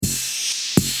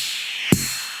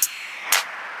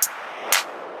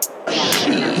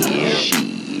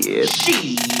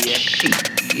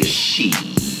Shit.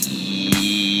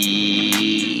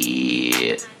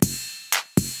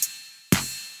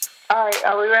 All right,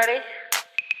 are we ready?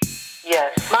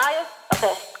 Yes. Maya?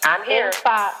 Okay. I'm here. In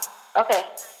five. Okay.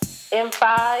 In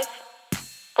 5,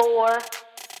 4,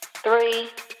 3,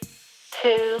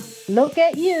 2. Look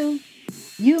at you.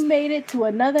 You made it to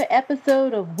another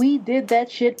episode of We Did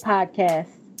That Shit podcast,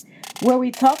 where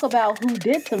we talk about who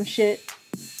did some shit,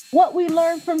 what we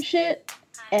learned from shit,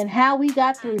 and how we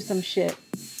got through some shit.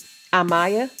 I'm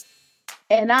Maya.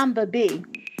 And I'm the B.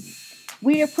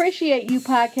 We appreciate you,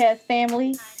 podcast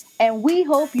family, and we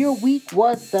hope your week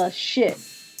was the shit.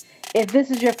 If this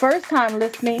is your first time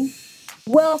listening,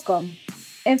 welcome,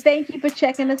 and thank you for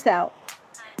checking us out.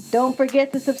 Don't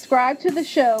forget to subscribe to the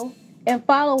show and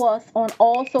follow us on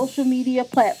all social media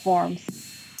platforms.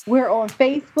 We're on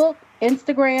Facebook,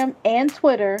 Instagram, and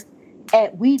Twitter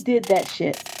at We Did That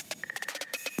Shit.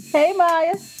 Hey,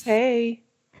 Maya. Hey.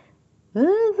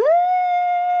 What's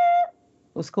up?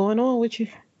 What's going on with you?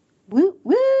 Woo,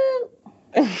 woo.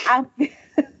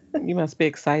 You must be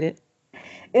excited.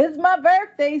 It's my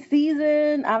birthday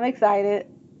season. I'm excited.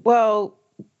 Well,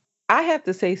 I have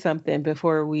to say something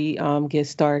before we get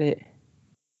started.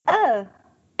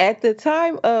 At the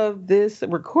time of this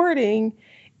recording,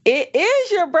 it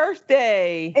is your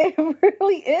birthday. It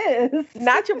really is.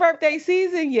 Not your birthday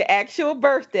season, your actual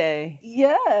birthday.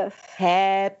 Yes.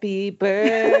 Happy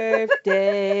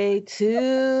birthday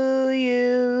to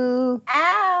you.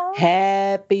 Ow.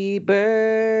 Happy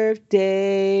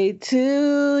birthday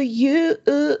to you.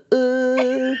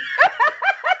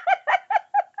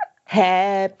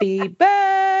 Happy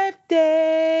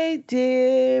birthday,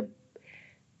 dear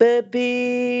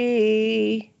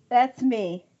baby. That's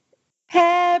me.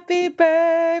 Happy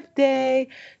birthday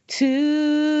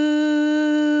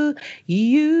to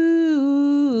you.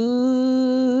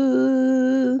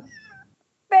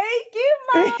 Thank you,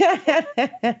 Mom.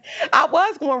 I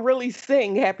was going to really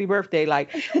sing happy birthday, like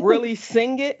really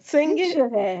sing it, You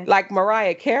should have. like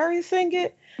Mariah Carey sing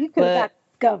it. You could have got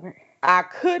discovered. I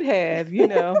could have,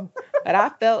 but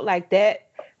I felt like that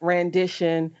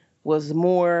rendition was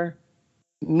more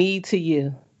me to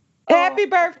you. Oh. Happy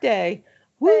birthday.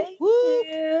 Woo, Thank woo.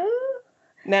 you.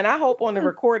 Now, I hope on the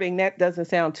recording that doesn't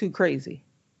sound too crazy.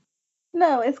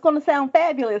 No, it's going to sound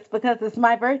fabulous because it's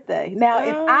my birthday. Now,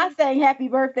 if I sang happy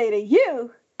birthday to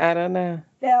you, I don't know.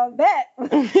 now that.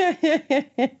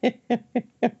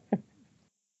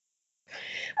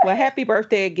 Well, happy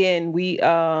birthday again. We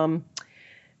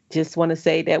just want to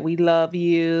say that we love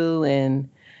you and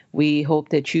we hope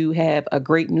that you have a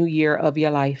great new year of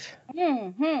your life.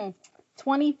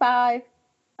 25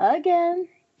 again.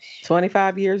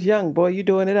 25 years young. Boy, you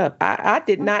doing it up. I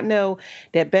did not know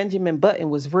that Benjamin Button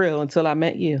was real until I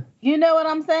met you. You know what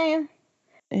I'm saying?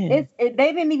 Man. They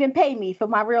didn't even pay me for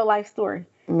my real life story.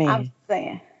 Man. I'm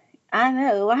saying. I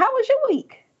know. Well, how was your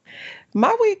week?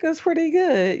 My week was pretty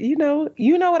good. You know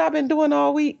what I've been doing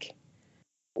all week?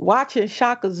 Watching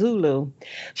Shaka Zulu.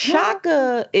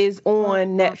 Shaka is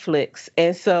on Netflix.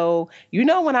 And so,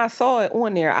 when I saw it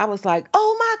on there, I was like,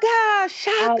 oh my gosh,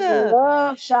 Shaka. I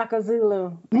love Shaka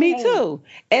Zulu. Me too.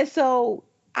 And so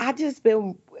I've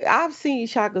seen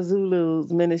Shaka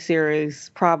Zulu's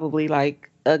miniseries probably like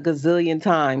a gazillion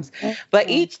times. But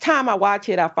each time I watch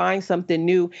it, I find something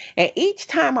new. And each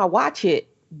time I watch it,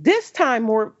 this time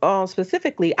more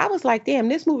specifically, I was like, damn,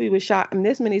 this miniseries was shot in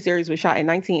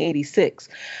 1986.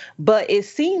 But it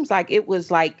seems like it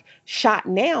was like shot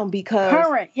now because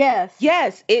current, yes.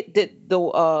 Yes,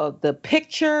 the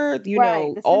picture, the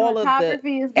all of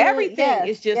cinematography is good. Everything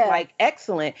is just like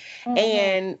excellent. Mm-hmm.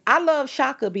 And I love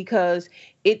Shaka because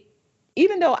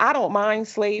even though I don't mind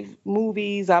slave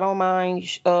movies, I don't mind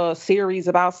series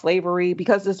about slavery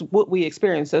because it's what we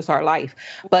experience. It's our life.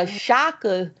 But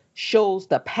Shaka shows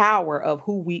the power of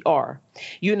who we are,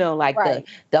 the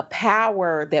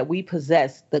power that we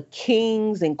possess, the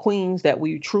kings and queens that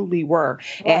we truly were,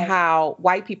 and how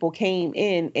white people came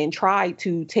in and tried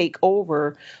to take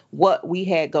over what we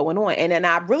had going on. And then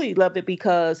I really loved it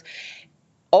because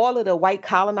all of the white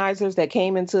colonizers that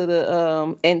came into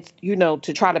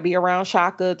to try to be around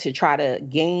Shaka, to try to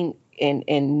gain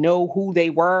and know who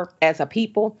they were as a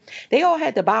people, they all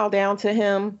had to bow down to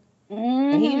him.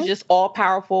 Mm-hmm. And he was just all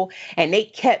powerful. And they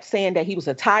kept saying that he was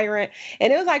a tyrant.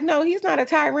 And it was like, no, he's not a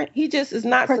tyrant. He just is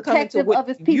not succumbing to what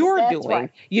you're doing.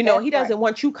 Right. He doesn't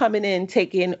want you coming in,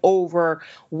 taking over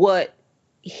what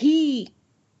he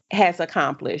has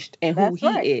accomplished and who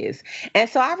he is. And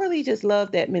so I really just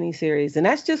love that miniseries. And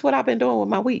that's just what I've been doing with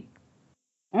my week.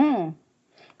 Well,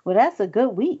 that's a good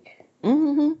week.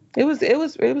 It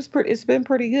was pretty. It's been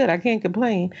pretty good. I can't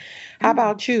complain. How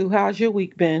about you? How's your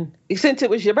week been? Since it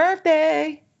was your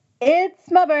birthday. It's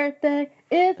my birthday.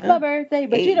 It's my birthday.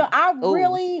 But Hey. I Oh,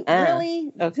 really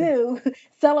okay. do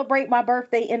celebrate my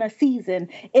birthday in a season.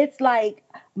 It's like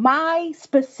my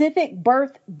specific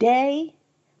birthday.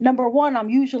 Number one, I'm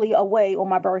usually away on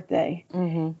my birthday.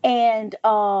 And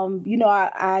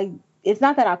I it's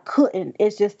not that I couldn't.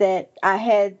 It's just that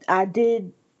I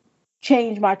did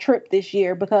change my trip this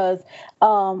year because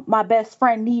my best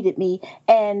friend needed me,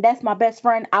 and that's my best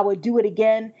friend. I would do it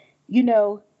again. You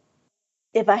know,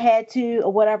 if I had to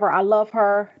or whatever. I love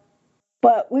her.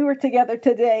 But we were together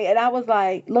today and I was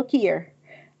like, look here,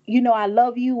 I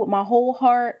love you with my whole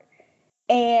heart,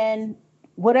 and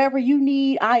whatever you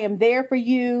need, I am there for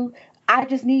you. I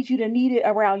just need you to need it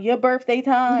around your birthday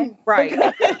time. Right.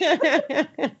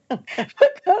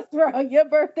 Because around your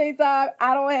birthday time,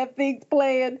 I don't have things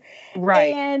planned.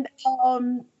 Right. And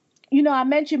I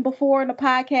mentioned before in the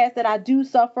podcast that I do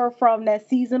suffer from that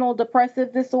seasonal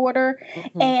depressive disorder.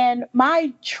 And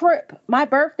my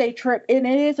birthday trip, and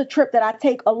it is a trip that I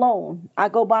take alone. I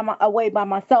go away by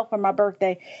myself for my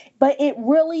birthday, but it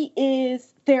really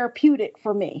is therapeutic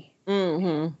for me.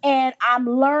 And I'm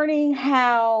learning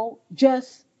how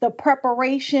just the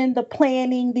preparation, the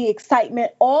planning, the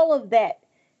excitement, all of that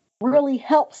really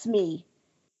helps me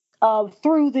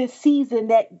through this season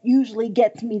that usually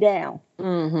gets me down.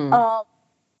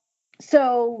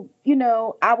 So,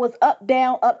 I was up,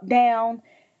 down,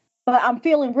 but I'm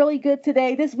feeling really good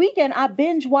today. This weekend, I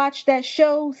binge watched that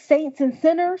show, Saints and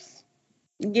Sinners.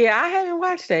 Yeah, I haven't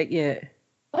watched that yet.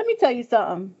 Let me tell you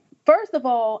something. First of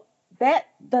all,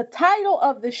 the title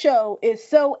of the show is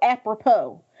so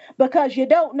apropos because you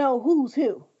don't know who's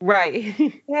who.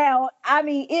 Right. Now, I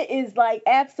mean, it is like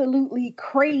absolutely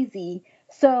crazy.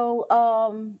 So,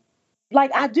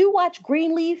 I do watch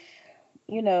Greenleaf.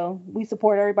 We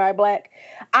support everybody black.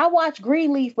 I watch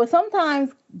Greenleaf, but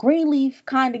sometimes Greenleaf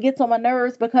kind of gets on my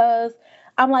nerves because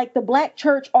I'm like, the black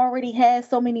church already has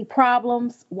so many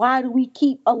problems. Why do we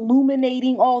keep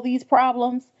illuminating all these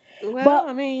problems? Well, but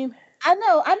I mean, I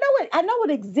know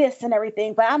it exists and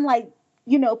everything, but I'm like,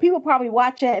 people probably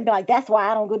watch it and be like, that's why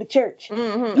I don't go to church.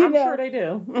 I'm sure they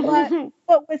do.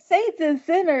 but with Saints and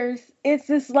Sinners, it's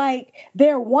just like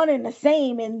they're one and the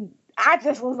same. And I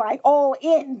just was like all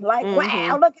in, like,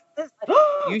 wow, look at this.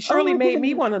 You surely made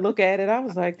me want to look at it. I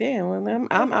was like, damn, well,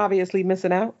 I'm obviously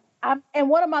missing out. And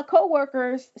one of my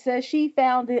coworkers says she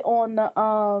found it on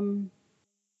the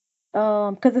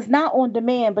because it's not on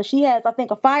demand, but she has, I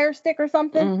think, a Fire Stick or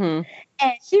something.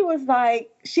 And she was like,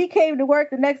 she came to work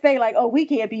the next day like, oh, we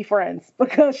can't be friends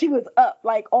because she was up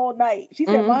like all night. She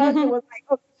said my husband was like,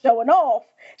 oh, showing off.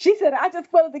 She said, I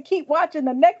just wanted to keep watching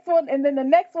the next one and then the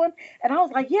next one. And I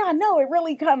was like, yeah, I know. It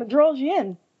really kind of draws you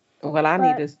in. Well, I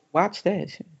need to watch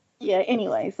that. Yeah,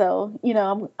 anyway. So,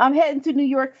 I'm heading to New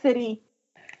York City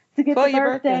to get for the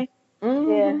birthday.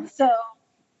 Yeah. So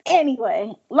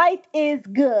anyway, life is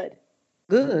good.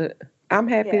 Good. I'm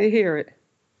happy to hear it.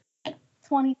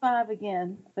 25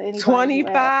 again.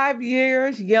 25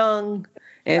 years young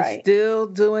and still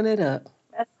doing it up.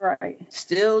 That's right.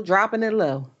 Still dropping it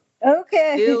low.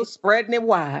 Okay. Still spreading it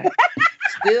wide.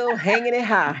 Still hanging it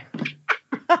high.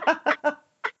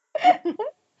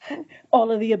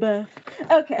 All of the above.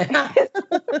 Okay.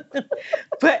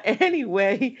 But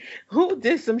anyway, who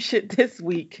did some shit this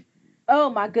week? Oh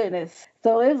my goodness.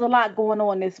 So there's a lot going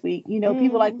on this week.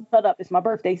 People like to shut up. It's my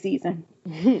birthday season.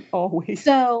 Always.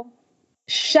 So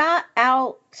shout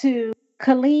out to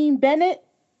Colleen Bennett.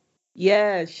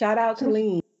 Yeah, shout out to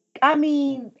Colleen. I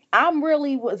mean, I'm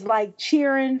really was like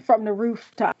cheering from the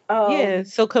rooftop.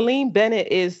 So Colleen Bennett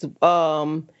is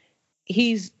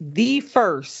he's the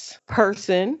first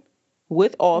person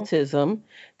with autism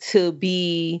to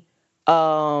be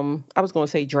I was going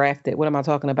to say drafted. What am I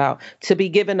talking about? To be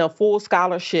given a full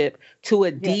scholarship to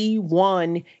a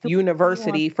D1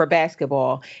 university for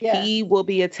basketball. Yeah. He will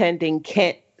be attending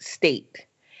Kent State.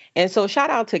 And so shout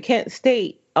out to Kent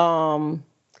State for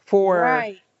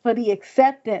the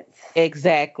acceptance.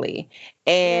 Exactly.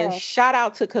 And shout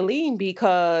out to Colleen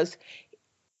because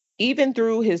even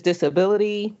through his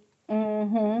disability,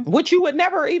 which you would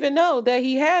never even know that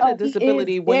he had a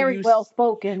disability. He is very well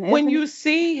spoken. When you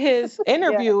see his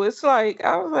interview, it's like,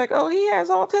 I was like, oh, he has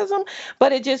autism.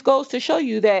 But it just goes to show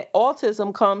you that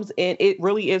autism comes in, it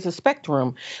really is a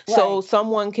spectrum. Right. So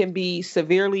someone can be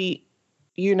severely,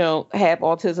 have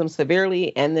autism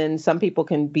severely, and then some people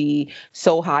can be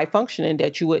so high functioning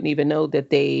that you wouldn't even know that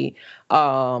they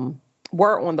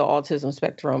were on the autism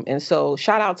spectrum. And so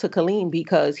shout out to Kaleem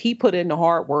because he put in the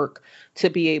hard work to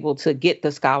be able to get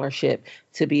the scholarship,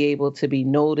 to be able to be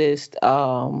noticed,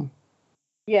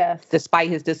 Yes. despite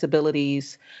his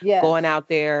disabilities, Yes. going out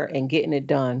there and getting it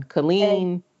done.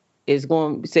 Kaleem is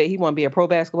going to say he want to be a pro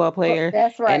basketball player.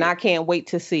 That's right. And I can't wait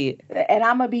to see it. And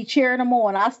I'm going to be cheering him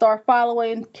on. I start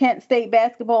following Kent State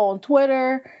basketball on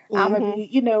Twitter. I'm going to be,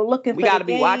 you know, looking We for got the to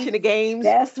be games. watching the games.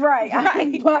 That's right. I'm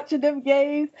Right. watching them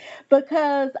games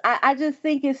because I just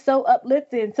think it's so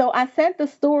uplifting. So I sent the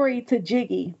story to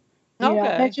Jiggy. You know,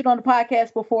 I mentioned on the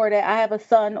podcast before that I have a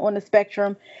son on the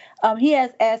spectrum. He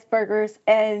has Asperger's,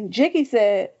 and Jiggy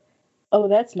said, "Oh,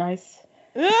 that's nice."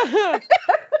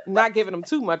 Not giving him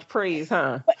too much praise,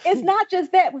 huh? But it's not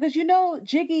just that, because you know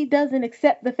Jiggy doesn't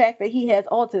accept the fact that he has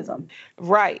autism.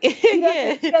 Right. He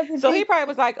doesn't So he think- probably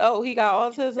was like, "Oh, he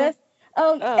got autism."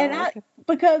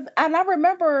 I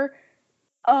remember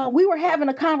we were having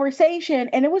a conversation,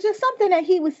 and it was just something that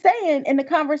he was saying in the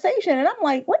conversation, and I'm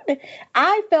like, wait a minute.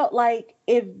 I felt like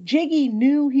if Jiggy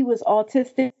knew he was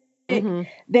autistic,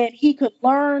 that he could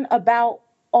learn about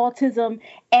autism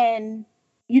and,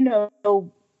 you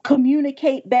know,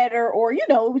 communicate better, or, you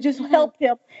know, it would just help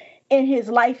him in his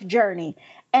life journey.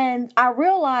 And I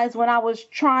realized when I was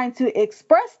trying to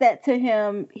express that to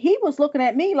him, he was looking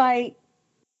at me like,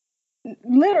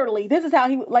 literally, this is how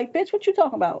he, like, bitch, what you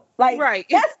talking about? Like, right.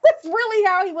 That's really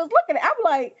how he was looking at it. I'm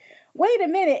like, wait a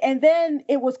minute. And then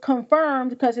it was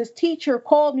confirmed because his teacher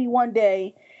called me one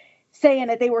day saying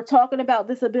that they were talking about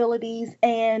disabilities,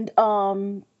 and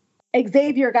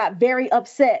Xavier got very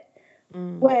upset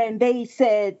when they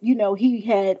said, you know, he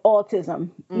had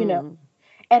autism, you know.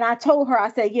 And I told her, I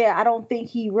said, yeah, I don't think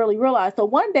he really realized. So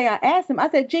one day I asked him, I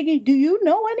said, Jiggy, do you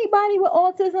know anybody with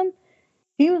autism?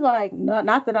 He was like,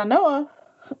 not that I know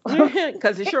of.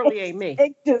 Because it surely ain't me.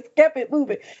 It just kept it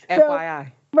moving. FYI.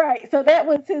 So, right. So that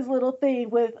was his little thing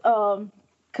with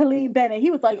Kaleem Bennett.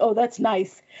 He was like, oh, that's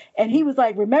nice. And he was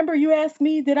like, remember you asked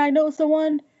me, did I know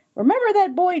someone? Remember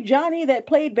that boy Johnny that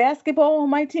played basketball on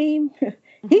my team?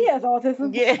 He has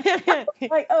autism. Yeah.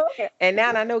 Like, oh, okay. And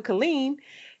now I know Kaleem.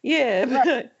 Yeah.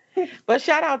 Right. But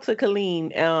shout out to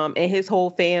Kaleem and his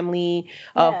whole family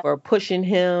for pushing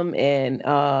him, and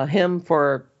him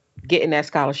for getting that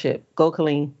scholarship. Go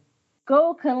Kaleem.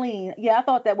 Go Kaleem. Yeah, I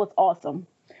thought that was awesome.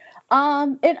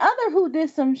 In other who did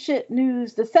some shit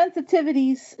news, the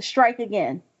sensitivities strike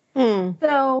again.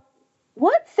 So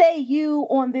what say you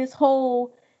on this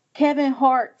whole Kevin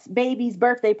Hart's baby's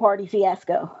birthday party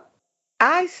fiasco?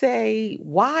 I say,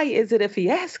 why is it a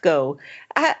fiasco?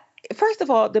 First of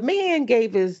all, the man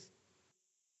gave his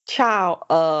child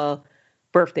a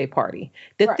birthday party.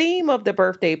 The theme of the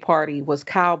birthday party was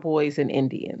cowboys and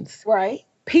Indians. Right.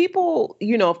 People,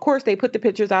 you know, of course, they put the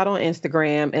pictures out on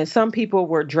Instagram, and some people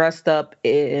were dressed up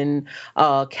in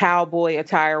cowboy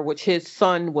attire, which his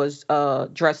son was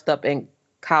dressed up in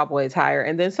cowboy attire.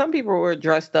 And then some people were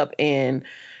dressed up in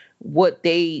what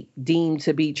they deemed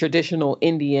to be traditional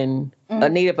Indian,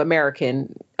 Native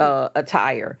American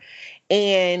attire.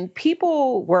 And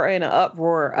people were in an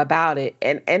uproar about it.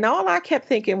 And all I kept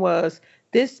thinking was,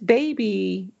 this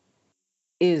baby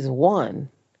is one.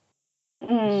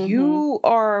 You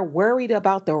are worried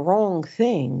about the wrong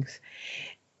things.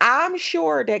 I'm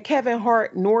sure that Kevin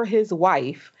Hart nor his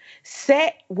wife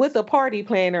sat with a party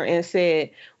planner and said,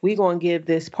 we're going to give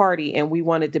this party and we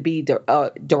want it to be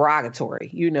derogatory,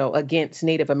 you know, against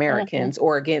Native Americans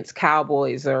or against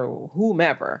cowboys or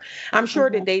whomever. I'm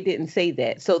sure that they didn't say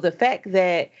that. So the fact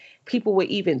that people would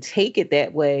even take it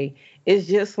that way is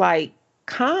just like,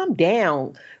 calm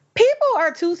down. People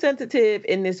are too sensitive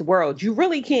in this world. You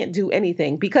really can't do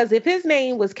anything, because if his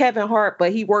name was Kevin Hart,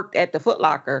 but he worked at the Foot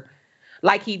Locker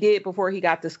like he did before he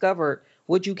got discovered,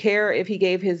 would you care if he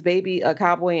gave his baby a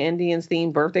cowboy and Indians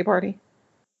themed birthday party?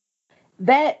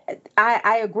 That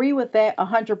I agree with that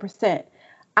 100%.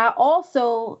 I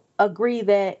also agree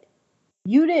that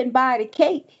you didn't buy the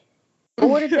cake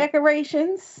or the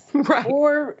decorations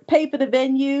or pay for the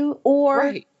venue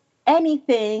or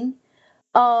anything.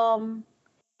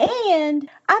 And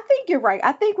I think you're right.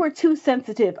 I think we're too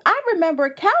sensitive. I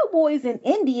remember cowboys and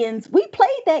Indians. We played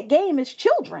that game as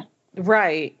children.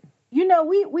 Right. You know,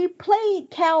 we played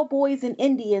cowboys and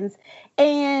Indians.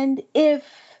 And if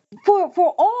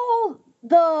for all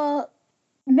the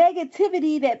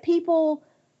negativity that people,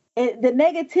 the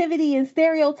negativity and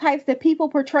stereotypes that people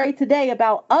portray today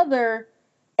about other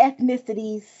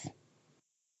ethnicities,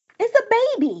 it's a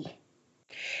baby.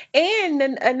 And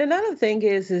another thing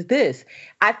is this.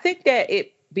 I think that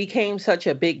it became such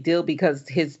a big deal because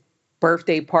his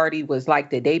birthday party was like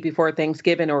the day before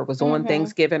Thanksgiving, or it was on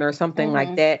Thanksgiving or something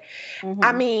like that.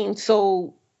 I mean,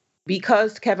 so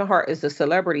because Kevin Hart is a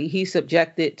celebrity, he's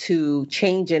subjected to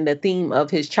changing the theme of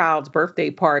his child's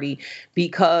birthday party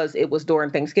because it was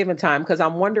during Thanksgiving time. Because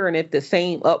I'm wondering if the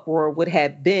same uproar would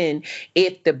have been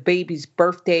if the baby's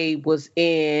birthday was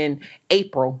in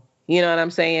April. You know what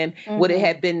I'm saying? Would it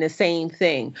have been the same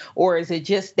thing? Or is it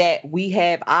just that we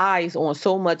have eyes on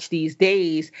so much these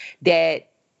days that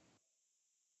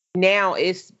now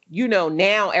it's,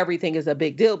 now everything is a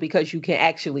big deal because you can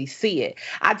actually see it.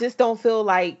 I just don't feel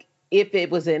like if it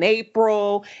was in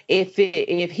April, if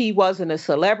he wasn't a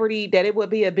celebrity, that it would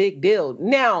be a big deal.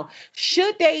 Now,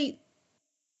 should they?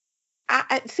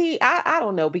 I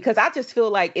don't know, because I just feel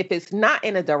like if it's not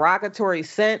in a derogatory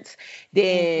sense,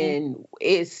 then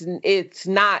it's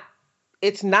not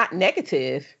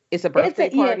negative. It's a birthday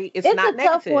party. It's not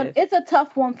negative. Tough one. It's a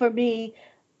tough one for me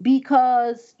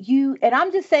because and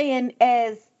I'm just saying,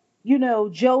 as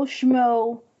Joe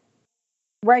Schmo,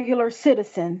 regular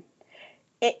citizen.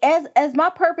 As my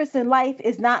purpose in life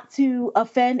is not to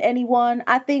offend anyone,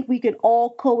 I think we can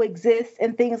all coexist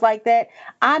and things like that.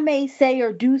 I may say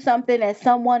or do something that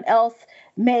someone else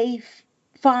may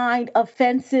find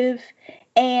offensive,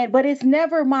 but it's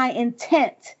never my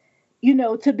intent,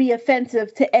 to be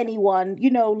offensive to anyone.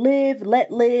 Live, let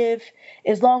live,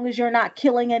 as long as you're not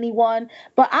killing anyone.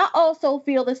 But I also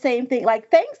feel the same thing.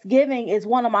 Like, Thanksgiving is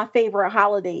one of my favorite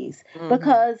holidays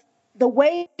because the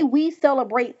way we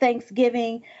celebrate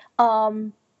Thanksgiving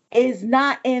is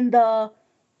not in I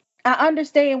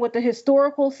understand what the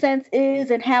historical sense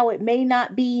is and how it may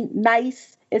not be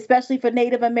nice, especially for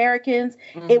Native Americans.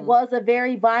 It was a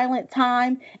very violent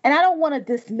time. And I don't want to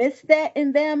dismiss that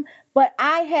in them, but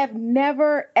I have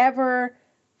never, ever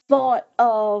thought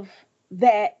of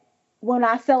that when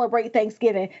I celebrate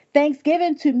Thanksgiving.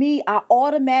 Thanksgiving, to me, I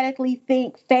automatically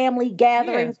think family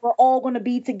gatherings. We're all going to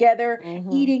be together,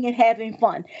 eating and having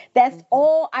fun. That's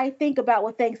all I think about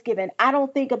with Thanksgiving. I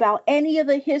don't think about any of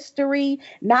the history.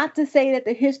 Not to say that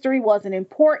the history wasn't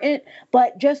important,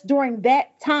 but just during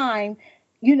that time,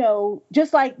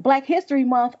 just like Black History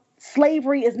Month,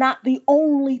 slavery is not the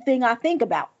only thing I think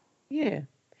about. Yeah.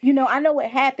 I know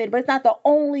it happened, but it's not the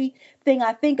only thing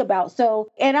I think about.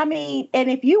 So, and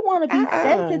if you want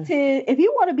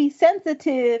to be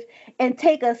sensitive, and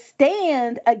take a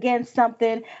stand against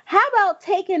something, how about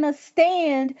taking a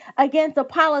stand against a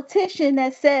politician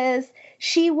that says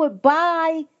she would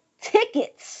buy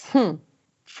tickets,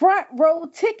 front row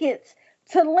tickets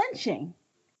to lynching?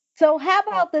 So how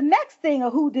about the next thing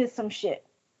of who did some shit?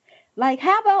 Like,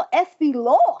 how about SB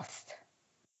Lost?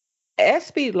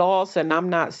 SB lost, and I'm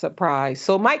not surprised.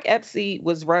 So Mike Epps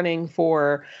was running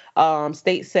for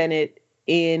state senate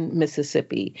in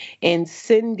Mississippi, and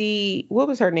Cindy, what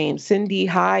was her name? Cindy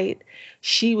Hyde.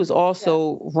 She was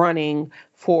also running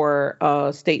for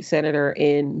state senator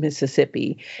in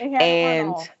Mississippi,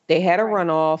 and they had a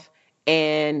runoff.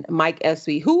 And Mike Epps,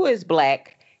 who is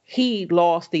Black, he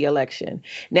lost the election.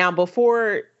 Now,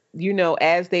 before,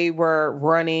 as they were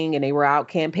running and they were out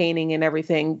campaigning and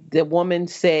everything, the woman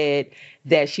said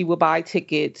that she would buy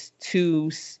tickets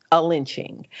to a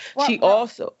lynching.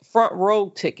 Also front row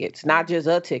tickets, not just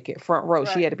a ticket, front row.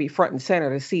 Right. She had to be front and center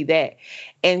to see that.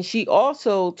 And she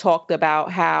also talked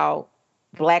about how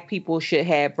Black people should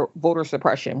have voter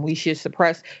suppression. We should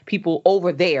suppress people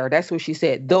over there. That's what she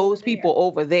said. Those people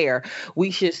over there,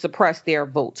 we should suppress their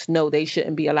votes. No, they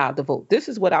shouldn't be allowed to vote. This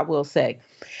is what I will say.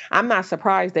 I'm not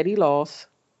surprised that he lost.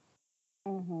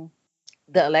 The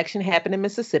election happened in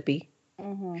Mississippi.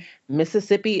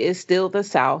 Mississippi is still the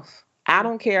South. I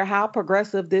don't care how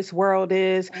progressive this world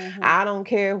is. I don't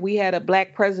care if we had a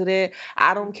Black president.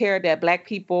 I don't care that Black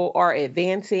people are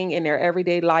advancing in their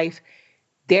everyday life.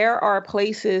 There are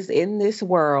places in this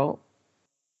world,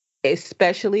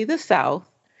 especially the South,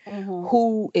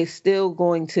 who is still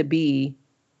going to be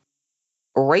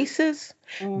racist.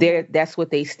 That's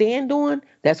what they stand on.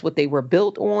 That's what they were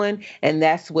built on. And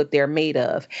that's what they're made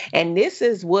of. And this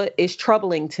is what is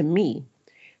troubling to me.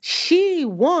 She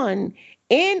won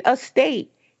in a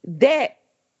state that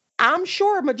I'm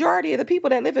sure a majority of the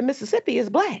people that live in Mississippi is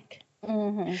Black,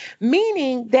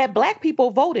 meaning that Black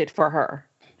people voted for her.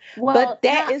 Well,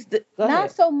 but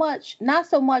not so much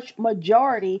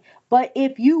majority, but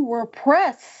if you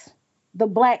repress the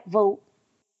Black vote,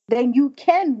 then you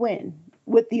can win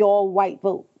with the all white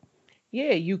vote.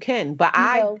 Yeah, you can. But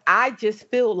I just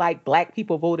feel like Black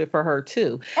people voted for her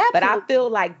too. Absolutely. But I feel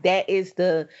like that is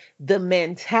the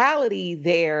mentality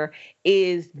there,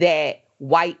 is that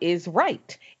white is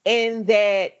right, and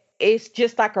that it's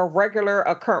just like a regular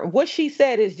occurrence. What she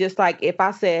said is just like, if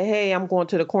I said, hey, I'm going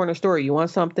to the corner store, you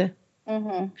want something?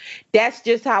 That's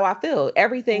just how I feel.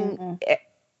 Everything,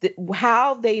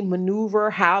 how they maneuver,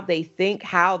 how they think,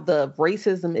 how the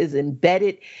racism is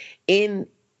embedded in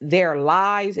their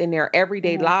lives, in their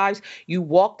everyday lives. You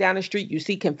walk down the street, you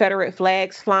see Confederate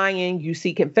flags flying, you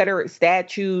see Confederate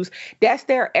statues. That's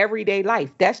their everyday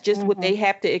life. That's just what they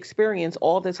have to experience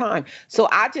all the time. So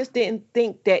I just didn't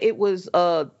think that it was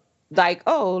like,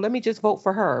 oh, let me just vote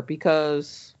for her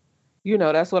because, you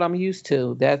know, that's what I'm used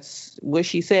to. That's what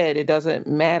she said. It doesn't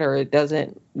matter. It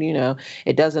doesn't, you know,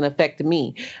 it doesn't affect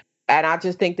me. And I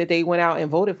just think that they went out and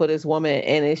voted for this woman,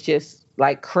 and it's just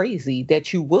like crazy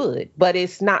that you would, but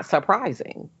it's not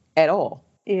surprising at all.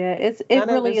 Yeah, it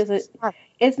really is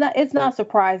it's not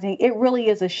surprising. It really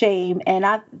is a shame. And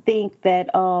I think that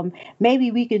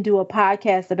maybe we can do a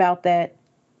podcast about that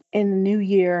in the new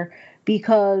year,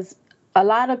 because a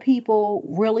lot of people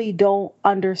really don't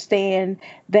understand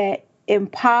that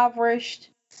impoverished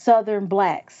Southern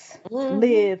Blacks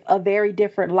live a very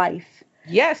different life.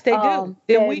 Yes, they do.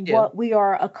 Than we do. What we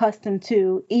are accustomed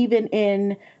to, even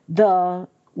in the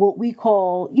what we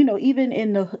call, you know, even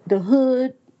in the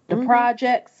hood, the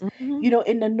projects, you know,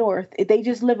 in the North, they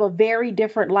just live a very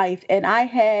different life. And I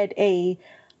had a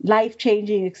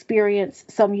life-changing experience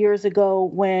some years ago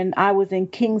when I was in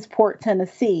Kingsport,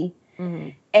 Tennessee.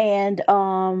 And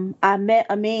I met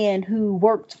a man who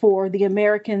worked for the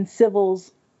American Civil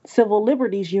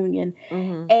Liberties Union.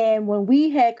 And when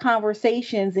we had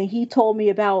conversations and he told me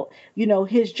about, you know,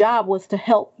 his job was to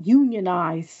help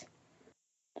unionize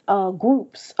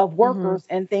groups of workers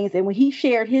and things. And when he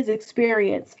shared his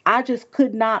experience, I just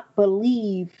could not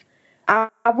believe, I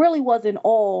really was in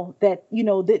awe that, you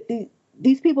know, that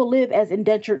these people live as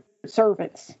indentured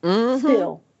servants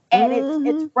still. And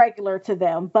it's regular to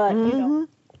them. But, you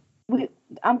know,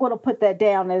 I'm going to put that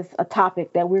down as a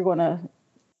topic that we're going to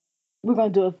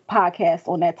do a podcast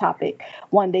on that topic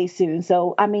one day soon.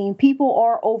 So, I mean, people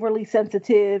are overly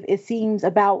sensitive, it seems,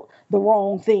 about the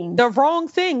wrong things. The wrong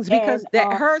things, because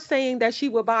her saying that she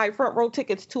would buy front row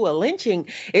tickets to a lynching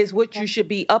is what you should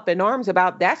be up in arms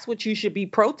about. That's what you should be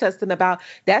protesting about.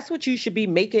 That's what you should be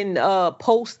making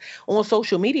posts on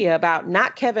social media about,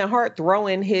 not Kevin Hart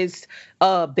throwing his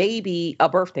baby a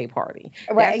birthday party.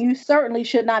 Right. And you certainly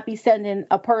should not be sending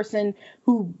a person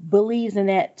who believes in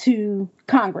that to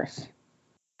Congress.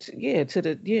 It's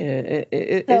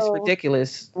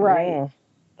ridiculous. Right.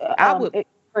 It's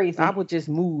crazy. I would just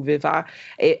move if I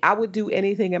would do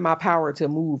anything in my power to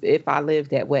move if I lived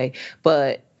that way.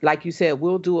 But like you said,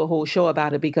 we'll do a whole show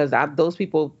about it, because those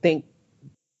people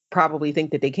probably think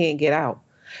that they can't get out.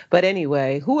 But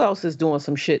anyway, who else is doing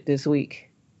some shit this week?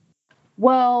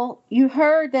 Well, you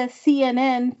heard that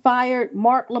CNN fired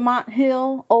Mark Lamont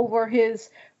Hill over his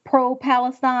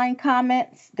pro-Palestine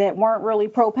comments that weren't really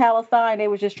pro-Palestine. They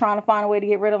were just trying to find a way to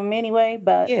get rid of him anyway.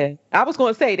 But yeah, I was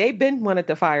going to say, they've been wanted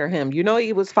to fire him. You know,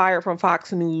 he was fired from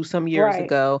Fox News some years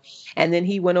ago, and then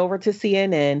he went over to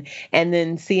CNN, and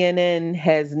then CNN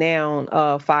has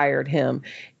now fired him.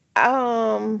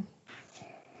 So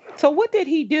what did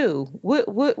he do? What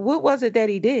was it that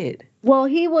he did? Well,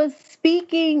 he was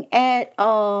speaking at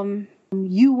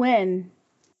UN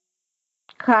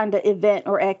kind of event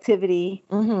or activity,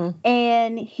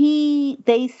 and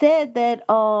they said that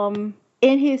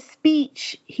in his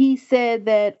speech he said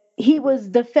that he was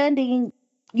defending,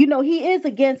 you know, he is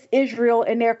against Israel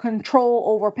and their control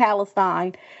over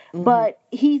Palestine, but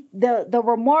the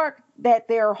remark that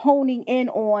they're honing in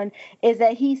on is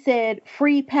that he said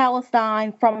free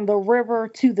Palestine from the river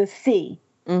to the sea.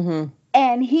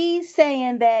 And he's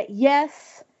saying that,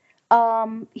 yes,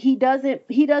 he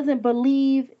doesn't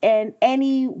believe in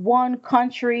any one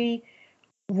country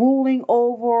ruling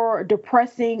over or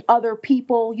depressing other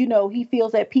people. You know, he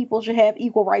feels that people should have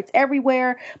equal rights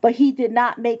everywhere, but he did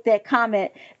not make that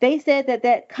comment. They said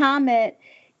that comment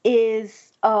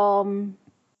is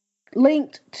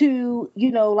linked to,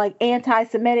 you know, like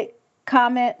anti-Semitic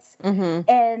comments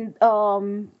and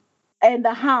the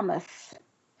Hamas.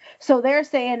 So they're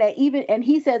saying that and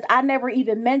he says, I never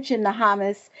even mentioned the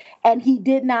Hamas, and he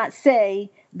did not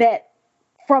say that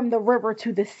from the river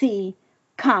to the sea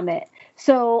comment.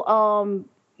 So,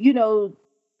 you know,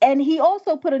 and he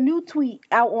also put a new tweet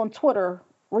out on Twitter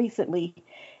recently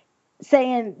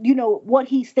saying, you know, what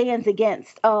he stands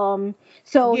against.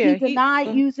 He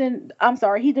denied using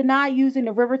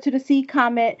the river to the sea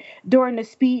comment during the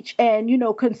speech, and, you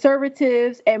know,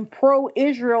 conservatives and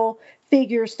pro-Israel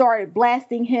figures started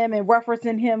blasting him and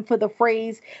referencing him for the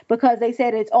phrase, because they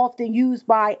said it's often used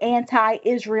by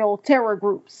anti-Israel terror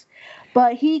groups.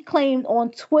 But he claimed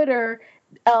on Twitter,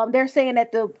 they're saying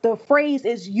that the phrase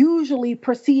is usually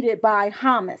preceded by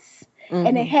Hamas.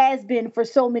 And it has been for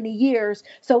so many years.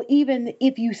 So even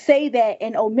if you say that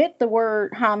and omit the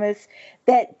word Hamas,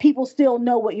 that people still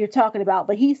know what you're talking about.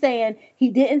 But he's saying he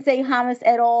didn't say Hamas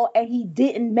at all, and he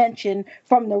didn't mention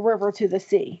from the river to the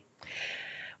sea.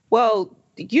 Well,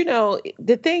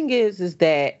 the thing is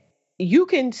that you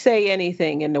can say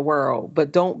anything in the world,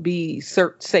 but don't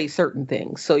say certain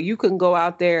things. So you can go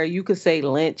out there, you could say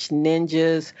lynch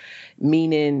ninjas,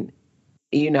 meaning,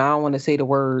 I don't want to say the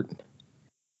word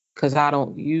because I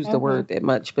don't use the word that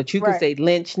much, but you could say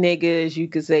lynch niggas, you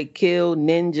could say kill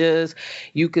ninjas,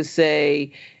 you could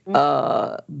say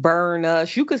burn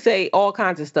us, you could say all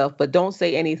kinds of stuff, but don't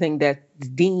say anything that's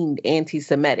deemed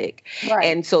anti-Semitic. Right.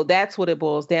 And so that's what it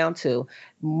boils down to.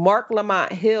 Marc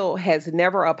Lamont Hill has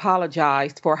never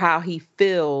apologized for how he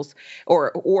feels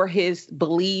or his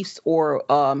beliefs or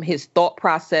his thought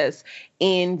process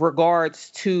in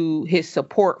regards to his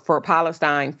support for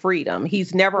Palestine freedom.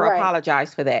 He's never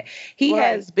apologized for that. He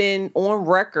has been on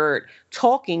record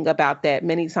talking about that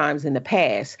many times in the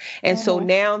past. And so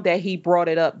now that he brought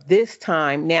it up this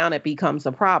time, now it becomes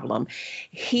a problem.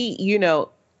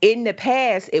 In the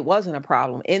past, it wasn't a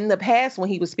problem. In the past, when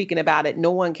he was speaking about it, no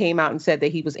one came out and said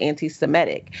that he was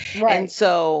anti-Semitic. Right. And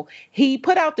so he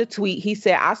put out the tweet. He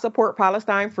said, I support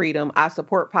Palestine freedom. I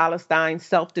support Palestine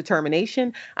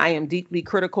self-determination. I am deeply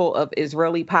critical of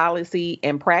Israeli policy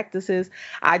and practices.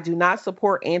 I do not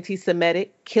support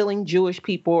anti-Semitic, killing Jewish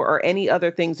people, or any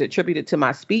other things attributed to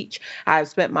my speech. I have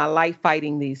spent my life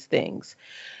fighting these things.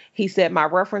 He said, my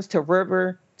reference to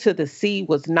river to the sea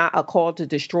was not a call to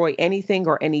destroy anything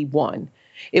or anyone.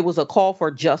 It was a call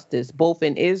for justice, both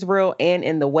in Israel and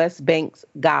in the West Bank's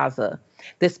Gaza.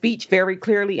 The speech very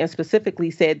clearly and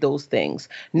specifically said those things.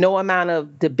 No amount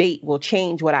of debate will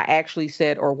change what I actually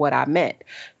said or what I meant.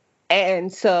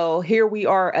 And so here we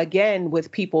are again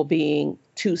with people being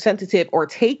too sensitive or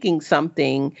taking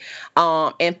something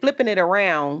and flipping it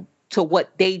around to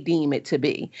what they deem it to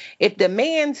be. If the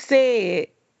man said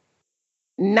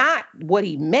not what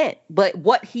he meant, but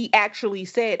what he actually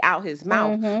said out his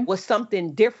mouth was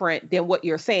something different than what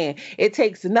you're saying. It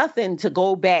takes nothing to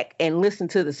go back and listen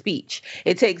to the speech.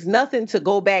 It takes nothing to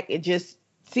go back and just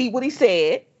see what he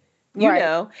said,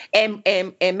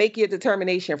 and make your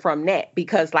determination from that.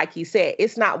 Because like he said,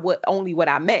 it's not only what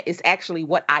I meant, it's actually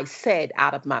what I said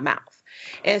out of my mouth.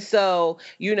 And so,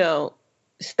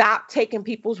 stop taking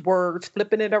people's words,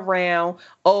 flipping it around.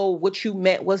 Oh, what you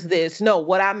meant was this. No,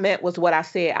 what I meant was what I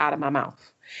said out of my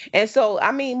mouth. And so,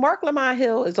 Marc Lamont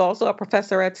Hill is also a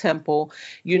professor at Temple.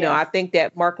 I think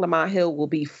that Marc Lamont Hill will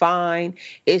be fine.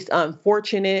 It's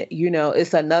unfortunate,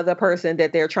 it's another person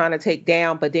that they're trying to take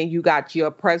down. But then you got your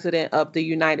president of the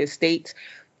United States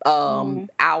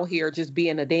out here just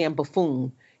being a damn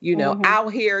buffoon, out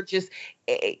here just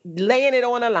laying it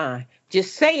on the line.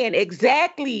 Just saying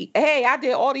exactly, hey, I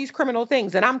did all these criminal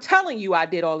things, and I'm telling you I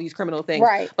did all these criminal things,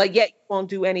 but yet you won't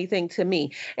do anything to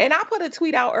me. And I put a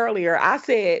tweet out earlier. I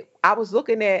said, I was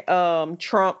looking at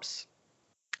Trump's,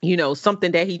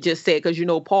 something that he just said, because,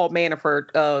 Paul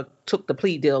Manafort took the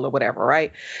plea deal or whatever,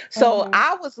 right? So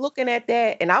I was looking at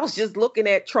that, and I was just looking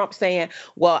at Trump saying,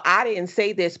 well, I didn't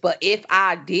say this, but if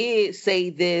I did say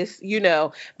this,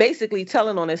 basically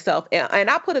telling on himself.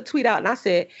 And I put a tweet out and I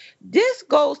said, this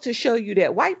goes to show you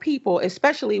that white people,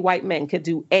 especially white men, can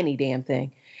do any damn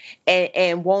thing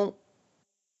and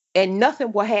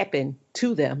nothing will happen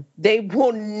to them. They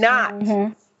will not.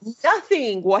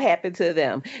 Nothing will happen to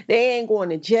them. They ain't going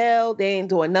to jail. They ain't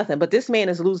doing nothing. But this man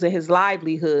is losing his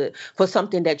livelihood for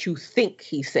something that you think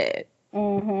he said.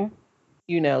 So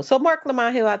Marc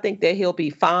Lamont Hill, I think that he'll be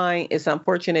fine. It's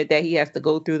unfortunate that he has to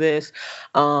go through this.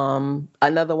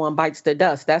 Another one bites the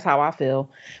dust. That's how I feel,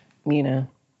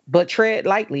 But tread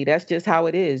lightly. That's just how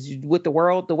it is. With the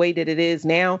world the way that it is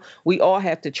now, we all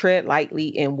have to tread lightly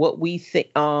in what we think,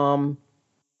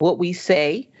 what we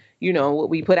say, what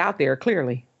we put out there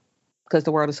clearly. Because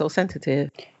the world is so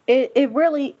sensitive. It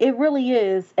really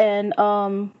is. And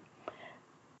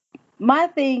my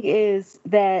thing is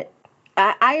that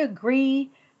I agree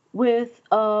with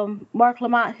Marc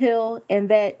Lamont Hill in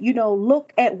that,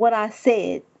 look at what I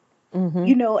said,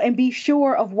 and be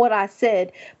sure of what I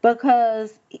said,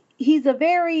 because he's a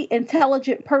very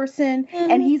intelligent person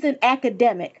and he's an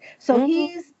academic. So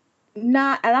he's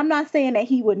not, and I'm not saying that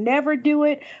he would never do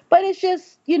it, but it's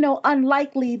just,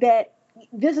 unlikely that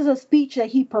this is a speech that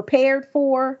he prepared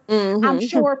for. I'm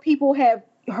sure people have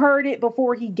heard it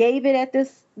before he gave it at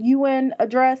this UN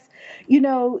address,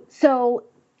 so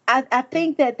I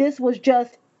think that this was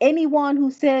just anyone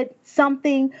who said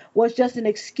something was just an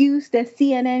excuse that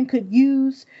CNN could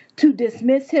use to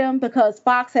dismiss him because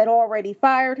Fox had already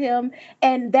fired him.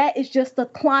 And that is just the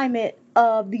climate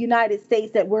of the United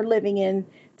States that we're living in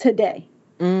today.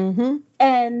 Mm-hmm.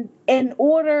 And in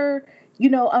order,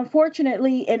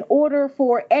 unfortunately, in order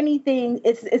for anything,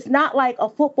 it's not like a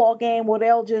football game where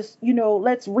they'll just,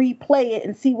 let's replay it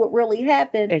and see what really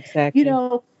happened. Exactly.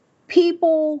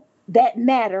 People that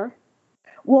matter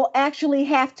will actually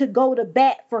have to go to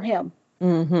bat for him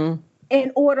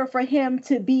in order for him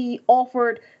to be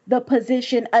offered the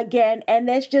position again. And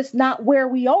that's just not where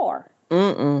we are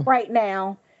right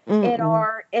now in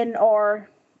our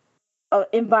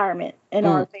environment and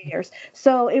our affairs.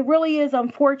 So it really is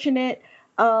unfortunate.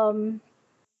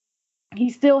 He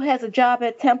still has a job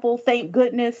at Temple, thank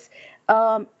goodness.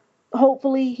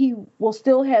 Hopefully he will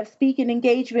still have speaking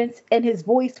engagements and his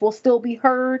voice will still be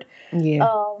heard. Yeah.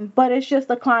 But it's just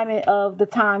the climate of the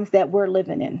times that we're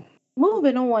living in.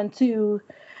 Moving on to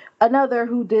another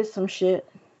who did some shit.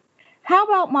 How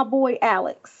about my boy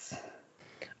Alex?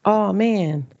 Oh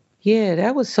man. Yeah,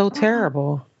 that was so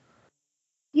terrible.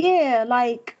 Yeah,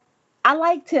 like I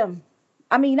liked him.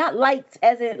 I mean, not liked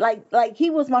as in like he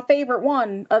was my favorite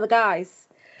one of the guys.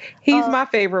 He's my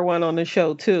favorite one on the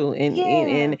show too, and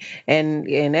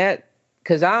that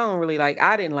because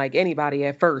I didn't like anybody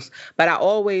at first, but I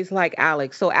always like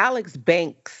Alex. So Alex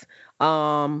Banks,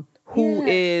 who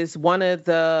is one of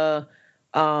the,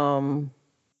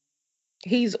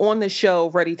 he's on the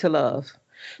show Ready to Love.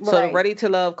 So the Ready to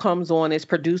Love comes on. It's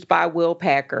produced by Will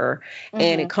Packer,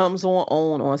 and it comes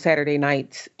on Saturday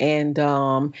nights. And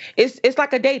it's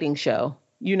like a dating show.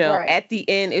 At the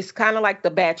end, it's kind of like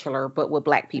The Bachelor, but with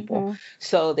Black people.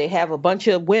 So they have a bunch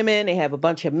of women, they have a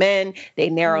bunch of men. They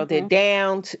narrowed it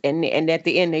down, and at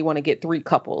the end, they want to get 3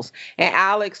 couples. And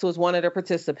Alex was one of the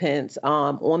participants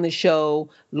on the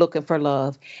show Looking for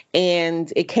Love.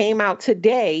 And it came out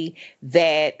today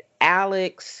that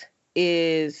Alex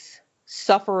is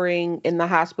suffering in the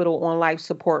hospital on life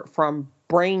support from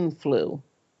brain flu.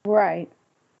 Right.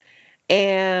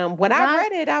 And when I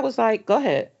read it, I was like, go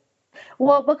ahead.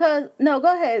 Well, go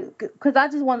ahead. Because I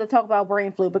just wanted to talk about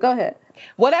brain flu, but go ahead.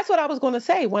 Well, that's what I was going to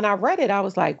say. When I read it, I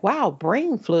was like, wow,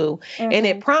 brain flu. And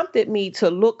it prompted me to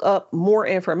look up more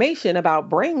information about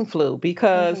brain flu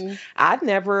because I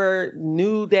never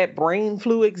knew that brain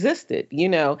flu existed,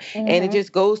 and it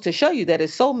just goes to show you that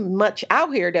it's so much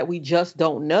out here that we just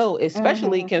don't know,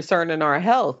 especially concerning our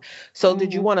health. So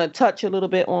did you want to touch a little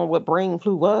bit on what brain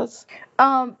flu was?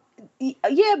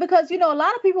 Yeah, because, a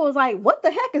lot of people was like, what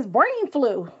the heck is brain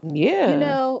flu? Yeah.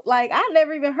 I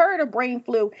never even heard of brain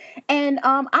flu. And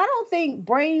I don't think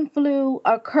brain flu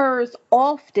occurs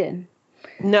often.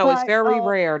 No, it's very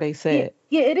rare, they said.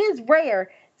 Yeah, it is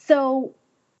rare. So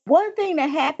one thing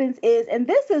that happens is, and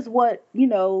this is what,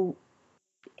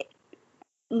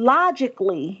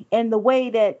 logically, and the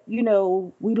way that,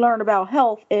 we learn about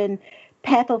health and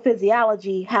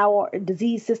pathophysiology, how our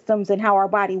disease systems and how our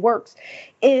body works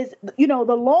is, the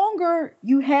longer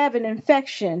you have an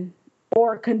infection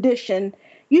or condition,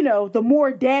 the more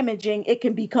damaging it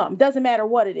can become. Doesn't matter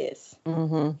what it is.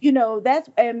 That's,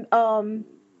 and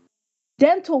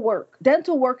dental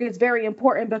work is very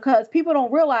important because people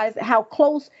don't realize how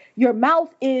close your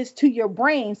mouth is to your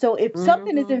brain. So if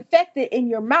something is infected in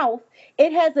your mouth,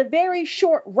 it has a very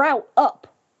short route up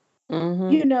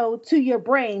to your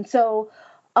brain. So,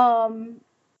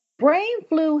 brain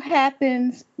flu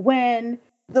happens when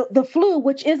the flu,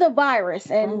 which is a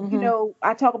virus, and,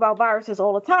 I talk about viruses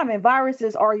all the time, and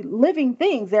viruses are living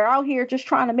things. They're out here just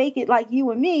trying to make it like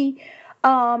you and me.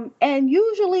 And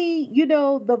usually,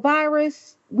 the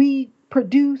virus, we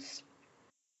produce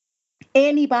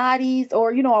antibodies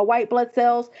or, our white blood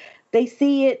cells. They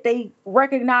see it, they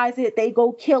recognize it, they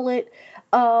go kill it.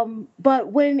 But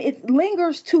when it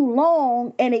lingers too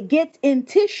long and it gets in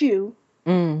tissue,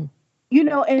 and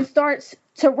it starts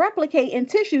to replicate in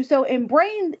tissue. So in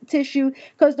brain tissue,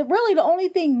 because really the only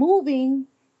thing moving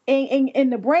in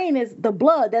the brain is the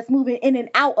blood that's moving in and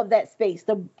out of that space,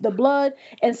 the blood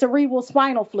and cerebral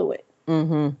spinal fluid.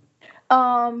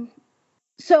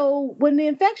 So when the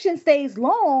infection stays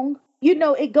long,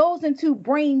 it goes into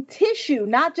brain tissue,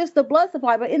 not just the blood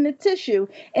supply, but in the tissue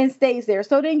and stays there.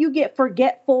 So then you get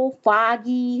forgetful,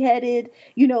 foggy headed,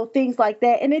 things like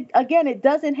that. And it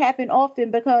doesn't happen often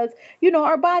because,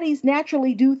 our bodies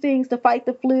naturally do things to fight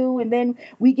the flu. And then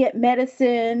we get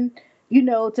medicine,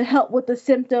 to help with the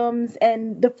symptoms.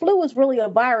 And the flu is really a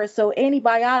virus. So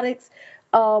antibiotics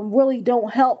really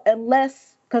don't help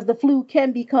because the flu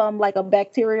can become like a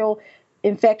bacterial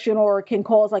infection or can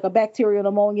cause like a bacterial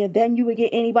pneumonia. Then you would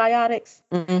get antibiotics.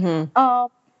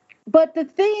 But the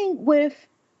thing with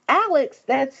Alex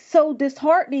that's so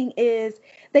disheartening is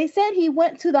they said he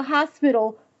went to the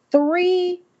hospital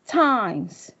 3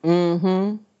 times.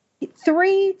 Mm-hmm.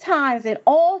 3 times, and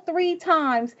all 3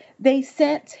 times they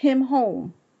sent him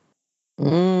home.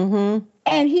 Mm-hmm.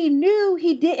 And he knew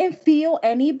he didn't feel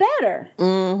any better.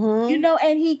 Mm-hmm.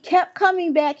 And he kept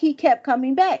coming back. He kept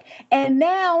coming back. And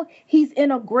now he's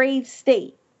in a grave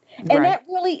state. And Right. that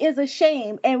really is a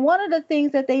shame. And one of the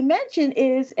things that they mentioned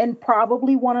is, and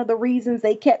probably one of the reasons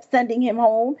they kept sending him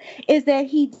home, is that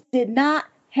he did not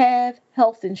have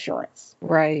health insurance.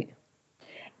 Right.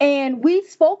 And we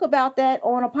spoke about that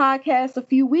on a podcast a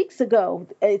few weeks ago.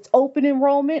 It's open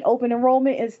enrollment. Open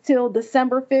enrollment is till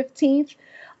December 15th.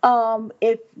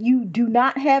 If you do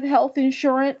not have health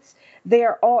insurance,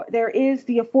 there is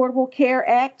the Affordable Care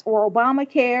Act, or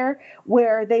Obamacare,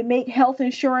 where they make health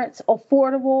insurance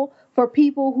affordable for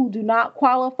people who do not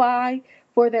qualify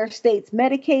for their state's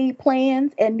Medicaid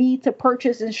plans and need to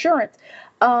purchase insurance.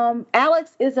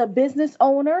 Alex is a business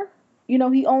owner.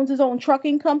 He owns his own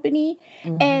trucking company.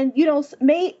 Mm-hmm. And,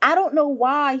 I don't know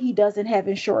why he doesn't have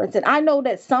insurance. And I know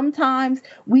that sometimes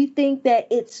we think that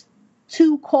it's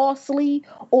too costly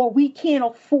or we can't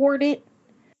afford it,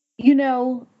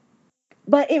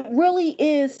 but it really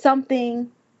is something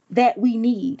that we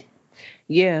need.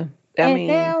 Yeah.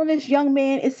 Now this young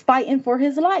man is fighting for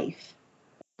his life.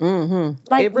 Mm-hmm.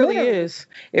 Like, it really literally. is.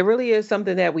 It really is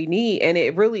something that we need. And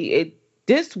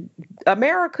this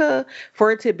America,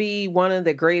 for it to be one of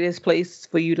the greatest places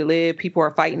for you to live, people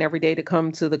are fighting every day to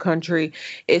come to the country.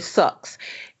 It sucks.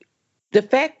 The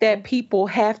fact that people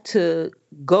have to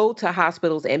go to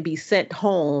hospitals and be sent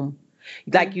home,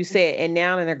 like you said, and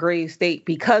now in a grave state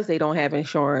because they don't have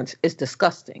insurance, is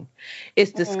disgusting.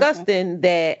 It's disgusting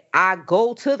that I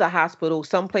go to the hospital,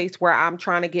 someplace where I'm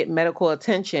trying to get medical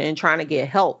attention and trying to get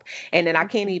help, and then I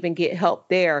can't even get help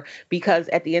there because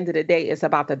at the end of the day, it's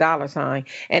about the dollar sign.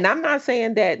 And I'm not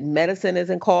saying that medicine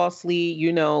isn't costly,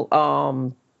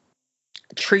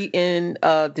 treating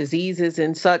diseases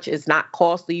and such is not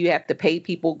costly. You have to pay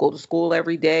people, go to school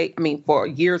every day. I mean, for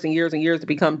years and years and years to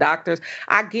become doctors.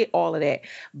 I get all of that.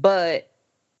 But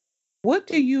what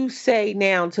do you say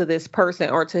now to this person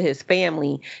or to his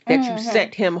family that you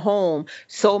sent him home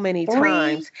so many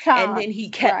times and then he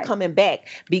kept coming back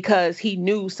because he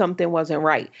knew something wasn't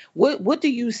right? What do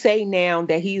you say now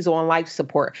that he's on life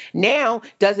support? Now,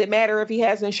 does it matter if he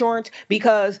has insurance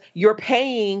because you're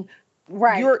paying?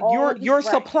 Right. You're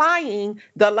supplying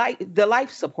the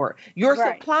life support. You're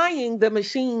supplying the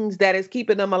machines that is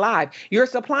keeping them alive. You're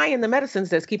supplying the medicines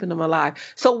that's keeping them alive.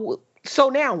 So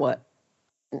now what?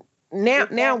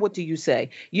 Now what do you say?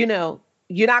 You're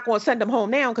not going to send them home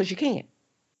now because you can't.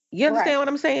 You understand what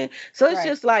I'm saying? So it's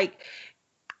just like,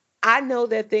 I know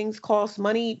that things cost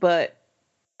money, but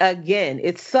again,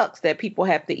 it sucks that people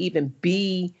have to even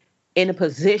be in a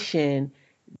position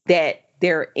that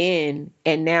they're in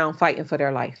and now fighting for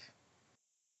their life.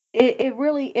 It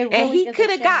really and he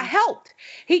could have got helped.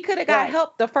 He could have got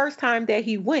help the first time that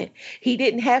he went. He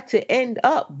didn't have to end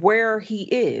up where he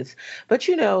is. But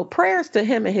prayers to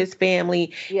him and his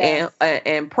family,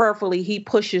 and prayerfully he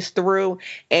pushes through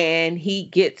and he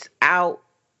gets out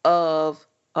of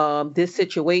this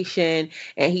situation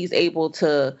and he's able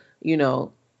to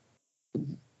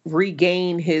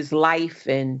regain his life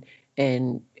and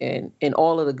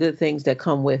all of the good things that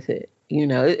come with it.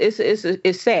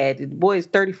 It's sad. The boy is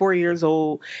 34 years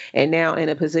old and now in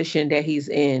a position that he's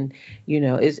in.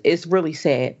 It's really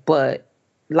sad. But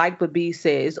like Babi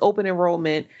said, it's open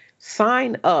enrollment.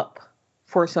 Sign up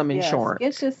for some insurance.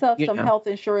 Get yourself some health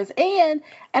insurance. And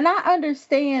I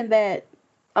understand that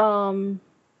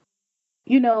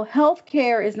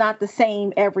healthcare is not the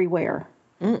same everywhere.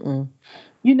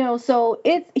 So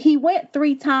he went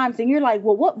 3 times and you're like,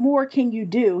 well, what more can you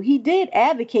do? He did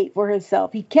advocate for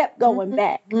himself. He kept going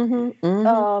back.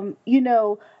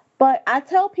 But I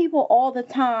tell people all the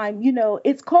time,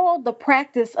 it's called the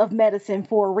practice of medicine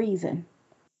for a reason.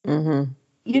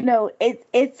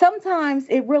 It sometimes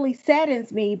it really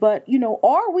saddens me, but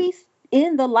are we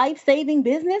in the life-saving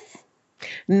business?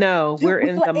 No, we're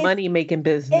in the money-making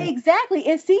business. Exactly.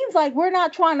 It seems like we're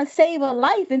not trying to save a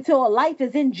life until a life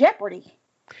is in jeopardy.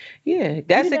 Yeah,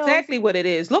 that's exactly what it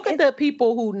is. Look at the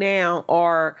people who now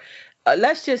are,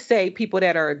 let's just say people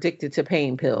that are addicted to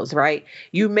pain pills, right?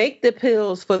 You make the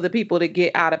pills for the people to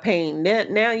get out of pain.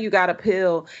 Now you got a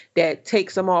pill that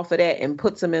takes them off of that and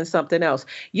puts them in something else.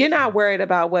 You're not worried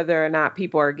about whether or not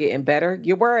people are getting better.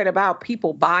 You're worried about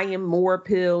people buying more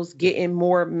pills, getting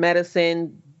more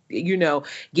medicine,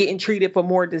 getting treated for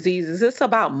more diseases. It's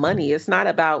about money. It's not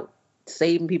about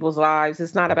saving people's lives.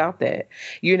 It's not about that.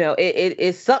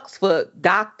 It sucks for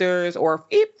doctors or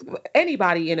if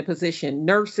anybody in a position,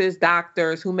 nurses,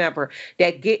 doctors, whomever,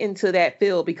 that get into that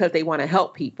field because they want to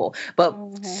help people, but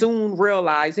soon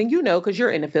realize, and because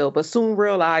you're in the field, but soon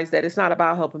realize that it's not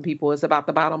about helping people. It's about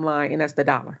the bottom line, and that's the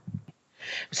dollar.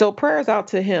 So prayers out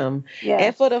to him. Yeah.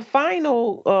 And for the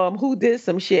final, who did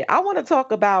some shit, I want to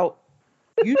talk about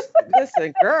you.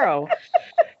 Listen, girl,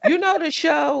 the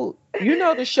show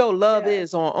Love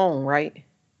Is on OWN, right?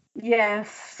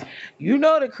 Yes.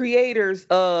 The creators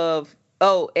of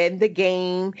and The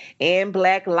Game and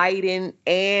Black Lightning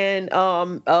and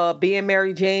Being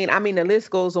Mary Jane. I mean, the list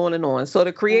goes on and on. So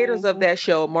the creators of that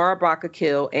show, Mara Brock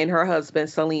Akil and her husband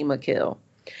Salim Akil.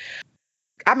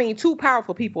 I mean, two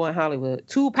powerful people in Hollywood,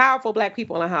 two powerful Black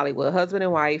people in Hollywood, husband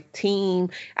and wife, team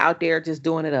out there just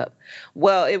doing it up.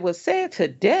 Well, it was said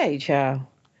today, child,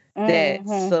 that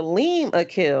Salim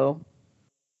Akil,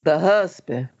 the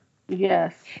husband,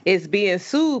 yes, is being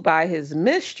sued by his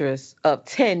mistress of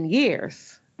 10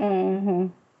 years.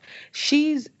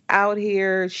 She's out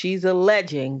here, she's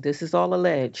alleging, this is all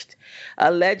alleged,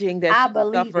 alleging that I she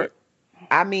believe suffered. it.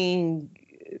 I mean,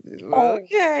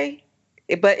 okay.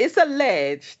 But it's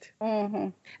alleged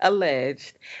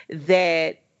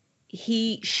that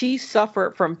she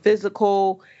suffered from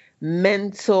physical,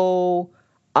 mental,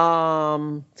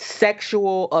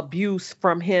 sexual abuse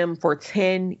from him for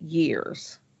 10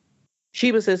 years.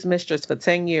 She was his mistress for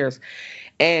 10 years.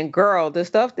 And girl, the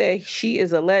stuff that she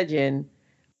is alleging,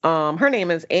 her name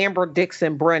is Amber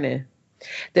Dixon Brennan.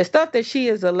 The stuff that she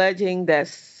is alleging that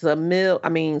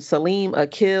Salim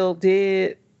Akil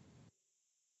did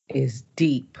is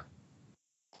deep.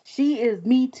 She is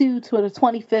Me Too to the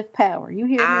 25th power. You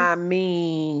hear me? I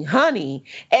mean, honey,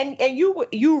 and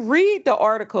you read the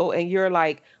article and you're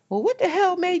like, well, what the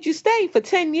hell made you stay for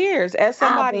 10 years as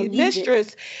somebody's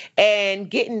mistress and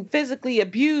getting physically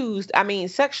abused? I mean,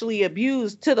 sexually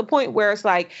abused to the point where it's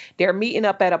like they're meeting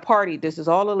up at a party. This is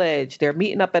all alleged. They're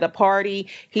meeting up at a party.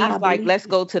 He's like, let's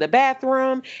go to the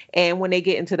bathroom. And when they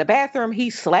get into the bathroom,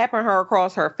 he's slapping her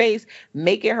across her face,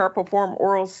 making her perform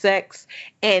oral sex,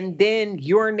 and then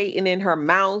urinating in her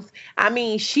mouth. I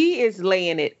mean, she is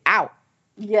laying it out.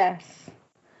 Yes.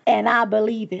 And I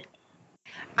believe it.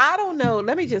 I don't know.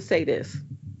 Let me just say this.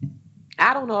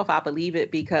 I don't know if I believe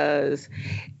it because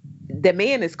the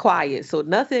man is quiet, so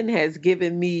nothing has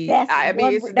given me.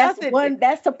 Nothing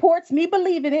that supports me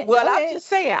believing it. Well, I'm just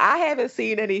saying I haven't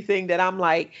seen anything that I'm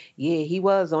like, yeah, he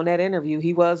was on that interview.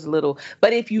 He was little.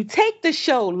 But if you take the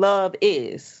show, Love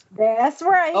Is. That's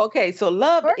right. Okay, so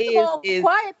Love First is. Of all,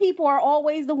 quiet people are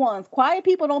always the ones. Quiet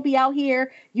people don't be out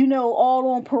here,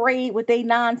 all on parade with their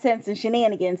nonsense and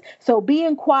shenanigans. So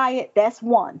being quiet, that's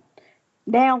one.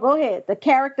 Now go ahead. The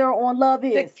character on Love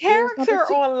Is. The character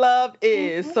on Love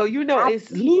Is. So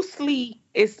it's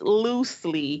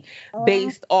loosely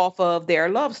based off of their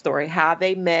love story, how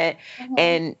they met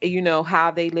and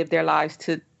how they live their lives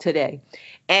to today.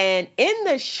 And in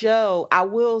the show, I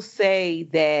will say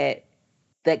that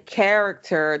the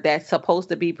character that's supposed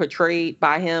to be portrayed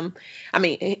by him, I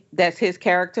mean, that's his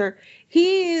character,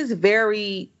 he is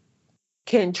very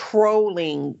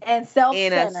controlling and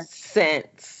self-centered in a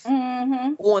sense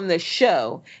on the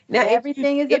show. Now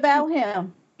everything is about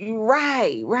him.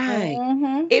 Right.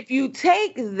 If you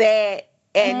take that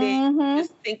and then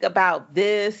just think about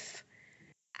this,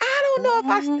 I don't know if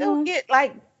I still get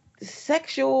like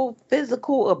sexual,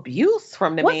 physical abuse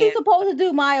from the man. What's he supposed to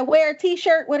do, Maya? Wear a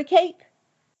t-shirt with a cape?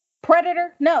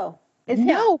 Predator? No. It's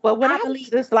him. But when I was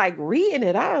just like reading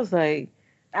it, I was like,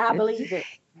 I believe it.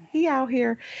 He out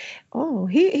here. Oh,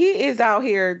 he is out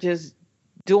here just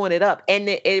doing it up. And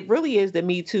it really is the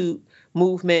Me Too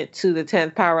movement to the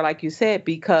 10th power, like you said,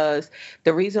 because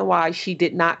the reason why she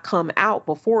did not come out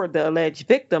before the alleged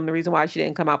victim, the reason why she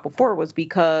didn't come out before was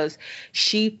because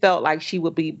she felt like she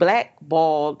would be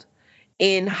blackballed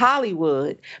in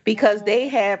Hollywood because they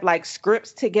have like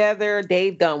scripts together.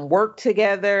 They've done work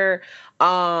together.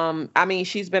 I mean,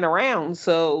 she's been around,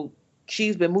 so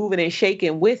she's been moving and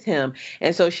shaking with him.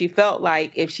 And so she felt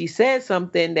like if she said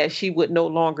something that she would no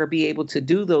longer be able to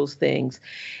do those things.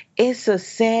 It's a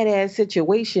sad ass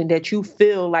situation that you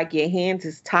feel like your hands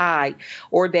is tied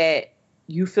or that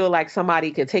you feel like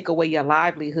somebody could take away your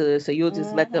livelihood. So you'll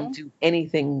just let them do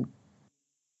anything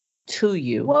to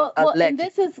you. Well, and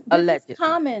this is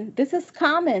common. This is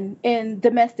common in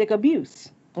domestic abuse.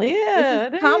 Yeah,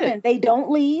 this is common. They don't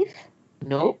leave.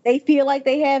 Nope. They feel like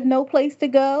they have no place to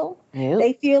go. Yep.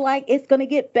 They feel like it's going to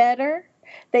get better.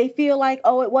 They feel like,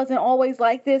 oh, it wasn't always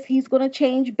like this. He's going to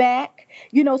change back.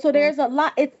 So there's a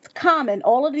lot. It's common.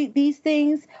 All of these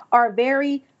things are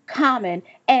very common.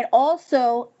 And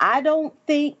also, I don't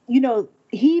think,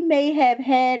 he may have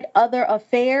had other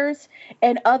affairs,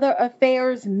 and other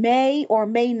affairs may or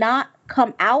may not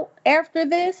come out after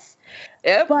this.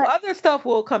 If But other stuff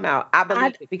will come out, I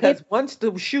believe it, because once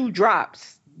the shoe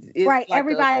drops, it's right, like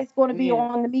everybody's going to be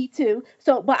on the Me Too.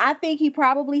 So, but I think he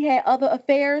probably had other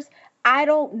affairs. I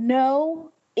don't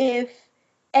know if,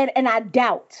 and I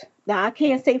doubt. Now I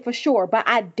can't say for sure, but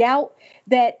I doubt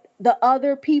that the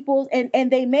other people,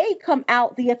 and they may come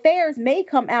out. The affairs may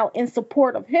come out in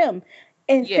support of him,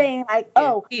 and saying like,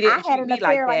 "Oh, I had an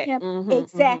affair like him."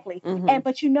 Exactly. And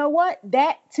but you know what?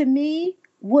 That to me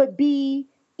would be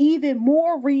even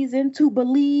more reason to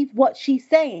believe what she's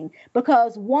saying,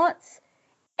 because once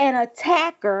an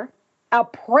attacker, a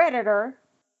predator,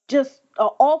 just an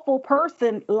awful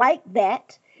person like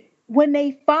that, when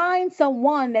they find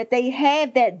someone that they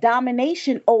have that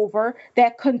domination over,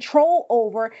 that control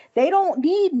over, they don't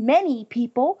need many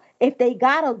people. If they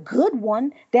got a good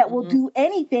one that will do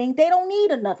anything, they don't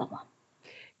need another one.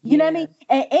 You know what I mean?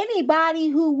 And anybody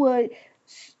who would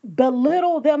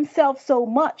belittle themselves so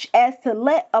much as to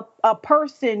let a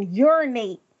person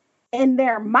urinate in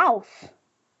their mouth,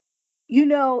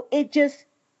 it just,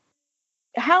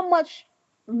 how much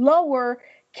lower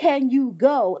can you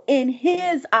go in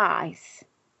his eyes?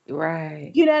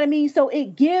 Right. You know what I mean? So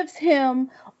it gives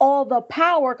him all the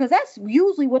power, because that's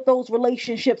usually what those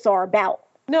relationships are about.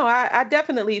 No, I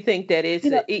definitely think that it's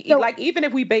like, even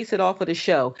if we base it off of the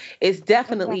show, it's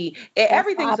definitely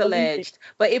everything's alleged.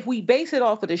 But if we base it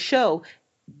off of the show,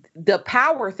 the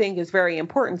power thing is very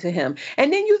important to him.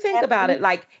 And then you think about it,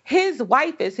 like his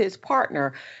wife is his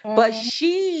partner, but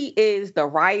she is the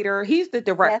writer. He's the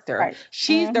director. Right.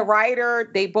 She's the writer.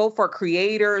 They both are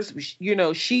creators.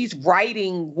 She's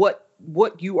writing what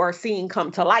you are seeing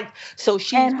come to life. So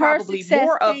she's probably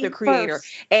more of the creator,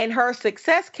 and her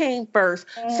success came first.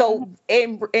 So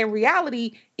in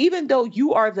reality, even though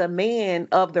you are the man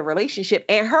of the relationship,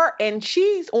 and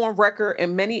she's on record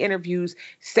in many interviews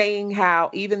saying how,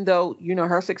 even though,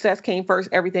 her success came first,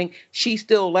 everything, she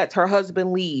still lets her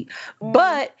husband lead.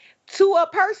 But to a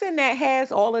person that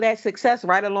has all of that success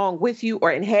right along with you,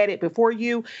 or had it before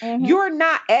you, you're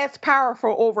not as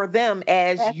powerful over them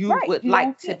as you would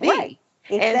like to be. Right.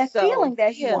 It's and that feeling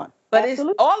that you want. But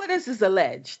all of this is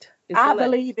alleged. I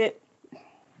believe it.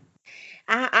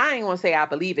 I ain't gonna say I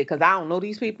believe it, because I don't know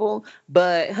these people.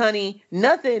 But honey,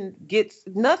 nothing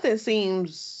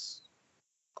seems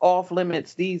off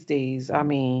limits these days. I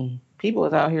mean, people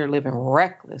is out here living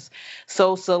reckless.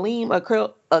 So Salim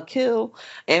Akil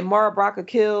and Mara Brock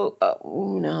Akil,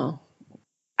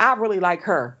 I really like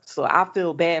her, so I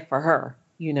feel bad for her.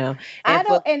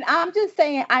 And I'm just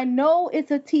saying, I know it's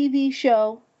a TV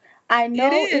show. I know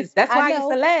it is. That's why it's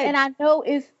alleged. And I know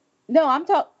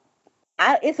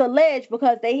it's alleged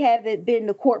because they haven't been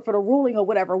to court for the ruling or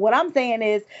whatever. What I'm saying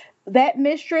is that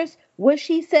mistress, what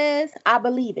she says, I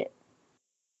believe it.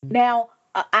 Now,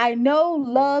 I know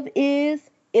Love is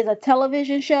a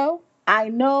television show. I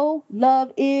know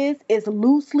Love is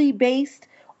loosely based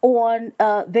on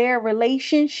their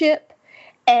relationship.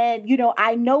 And,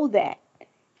 I know that.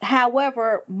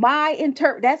 However,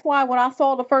 that's why when I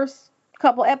saw the first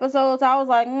couple episodes, I was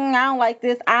like, I don't like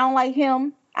this. I don't like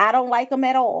him. I don't like him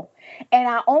at all. And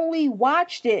I only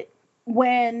watched it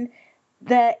when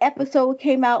the episode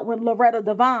came out with Loretta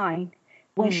Devine,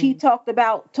 when she told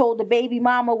the baby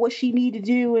mama what she needed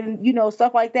to do, and,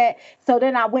 stuff like that. So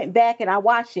then I went back and I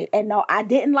watched it, and no, I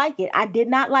didn't like it. I did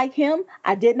not like him.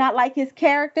 I did not like his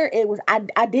character.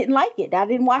 I didn't like it. I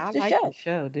didn't watch the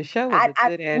show. The show was a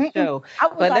good ass show.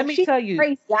 But let me tell you,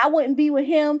 crazy. I wouldn't be with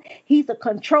him. He's a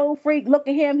control freak. Look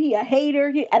at him. He a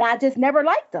hater. And I just never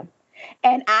liked him.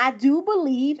 And I do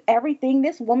believe everything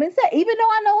this woman said, even though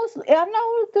I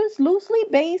know it's loosely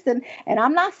based, and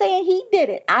I'm not saying he did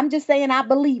it. I'm just saying I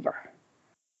believe her.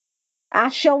 I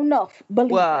sure enough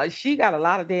believe her. She got a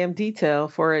lot of damn detail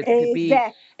for it to be.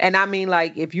 And I mean,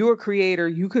 like, if you're a creator,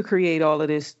 you could create all of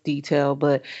this detail,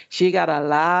 but she got a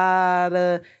lot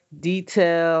of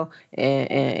detail,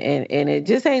 and it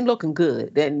just ain't looking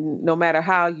good. Then no matter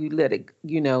how you let it,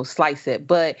 slice it,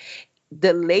 but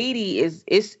the lady is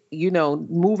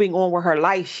moving on with her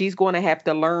life. She's going to have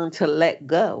to learn to let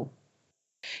go,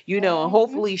 and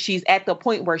hopefully she's at the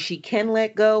point where she can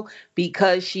let go,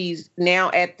 because she's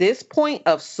now at this point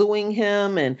of suing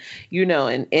him and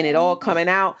it all coming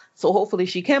out. So hopefully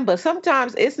she can, but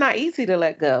sometimes it's not easy to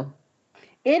let go.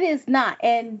 It is not.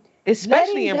 And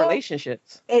especially in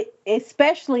relationships.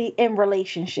 Especially in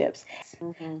relationships.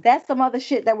 That's some other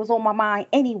shit that was on my mind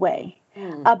anyway.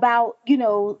 About,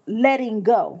 letting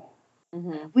go.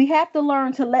 We have to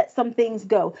learn to let some things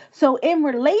go. So in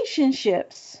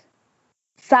relationships,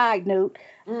 side note,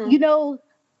 you know,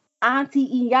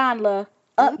 Auntie Iyanla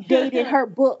updated her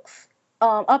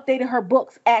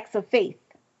books, Acts of Faith.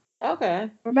 Okay.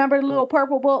 Remember the little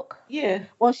purple book? Yeah.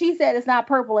 Well, she said it's not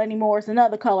purple anymore. It's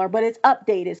another color, but it's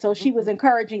updated. So she was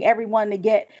encouraging everyone to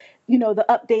get, the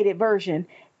updated version.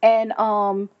 And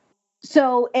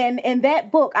so in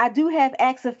that book, I do have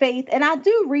Acts of Faith, and I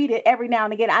do read it every now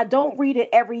and again. I don't read it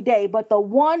every day, but the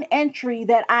one entry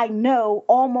that I know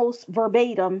almost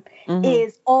verbatim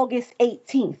is August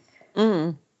 18th.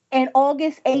 Mm. And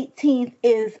August 18th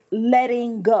is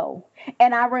letting go.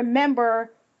 And I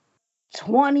remember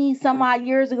 20 some odd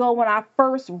years ago when I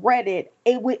first read it,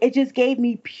 it just gave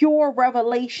me pure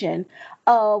revelation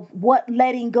of what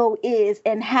letting go is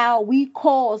and how we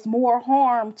cause more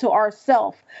harm to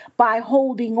ourselves by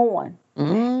holding on.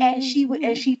 And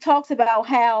she talks about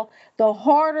how the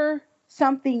harder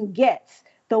something gets,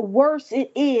 the worse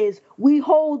it is. We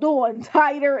hold on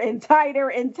tighter and tighter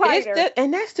and tighter.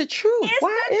 And that's the truth.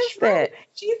 Why is that?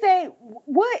 She said,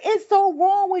 what is so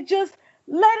wrong with just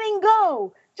letting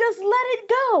go? Just let it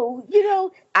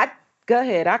go, Go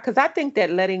ahead. Because I think that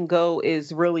letting go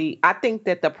is really, I think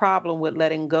that the problem with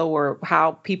letting go, or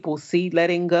how people see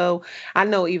letting go, I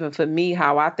know even for me,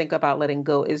 how I think about letting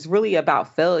go is really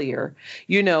about failure.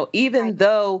 Even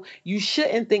though you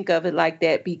shouldn't think of it like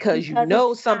that, because you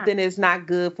know something is not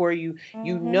good for you.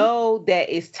 You know that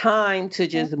it's time to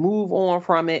just move on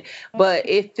from it. But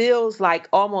it feels like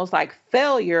almost like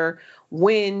failure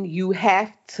when you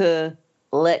have to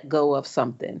let go of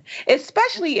something,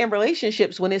 especially in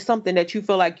relationships, when it's something that you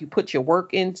feel like you put your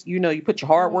work in, you put your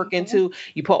hard work into,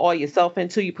 you put all yourself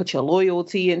into, you put your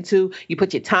loyalty into, you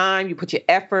put your time, you put your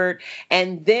effort,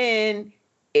 and then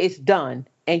it's done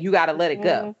and you got to let it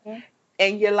go.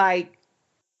 And you're like,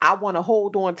 I want to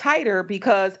hold on tighter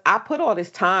because I put all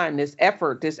this time, this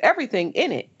effort, this everything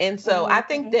in it. And so I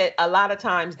think that a lot of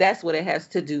times that's what it has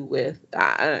to do with.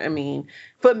 I mean,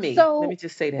 for me, let me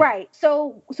just say that. Right.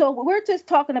 So we're just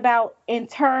talking about in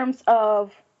terms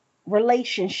of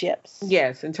relationships.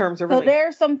 Yes, in terms of relationships. So there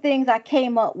are some things I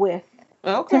came up with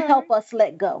to help us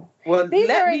let go. Well,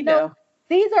 let me know.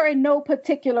 These are in no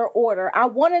particular order. I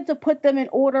wanted to put them in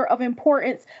order of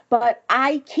importance, but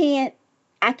I can't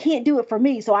do it for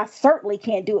me, so I certainly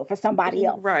can't do it for somebody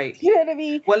else. Right. You know what I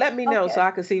mean? Well, let me know so I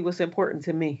can see what's important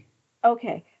to me.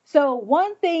 Okay. So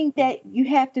one thing that you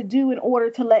have to do in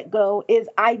order to let go is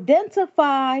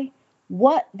identify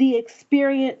what the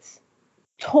experience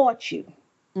taught you.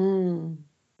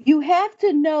 You have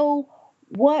to know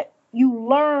what you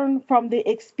learn from the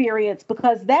experience,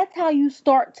 because that's how you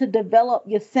start to develop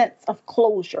your sense of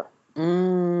closure.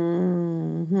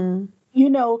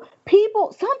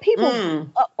 Some people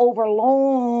over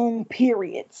long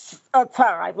periods of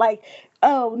time, like,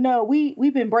 oh no,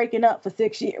 we've been breaking up for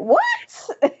 6 years.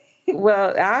 What?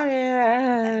 Well,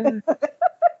 I'm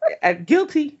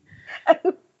guilty.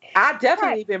 I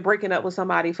definitely been breaking up with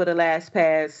somebody for the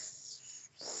past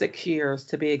 6 years,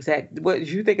 to be exact. What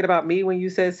was you thinking about me when you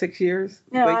said 6 years?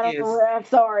 No, I don't know. I'm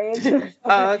sorry.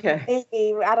 Oh, okay.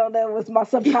 I don't know. It was my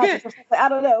subconscious or something. I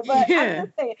don't know. But I'm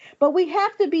just saying. But we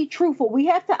have to be truthful. We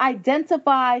have to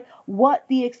identify what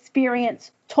the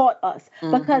experience taught us,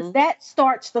 because that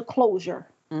starts the closure.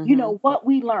 What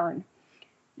we learn.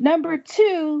 Number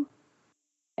 2,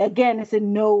 again, it's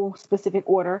in no specific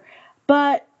order,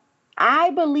 but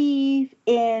I believe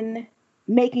in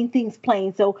making things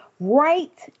plain. So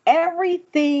write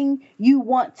everything you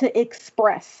want to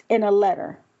express in a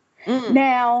letter.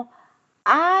 Now,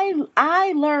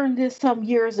 I learned this some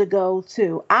years ago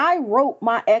too. I wrote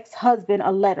my ex-husband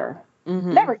a letter.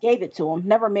 Never gave it to him,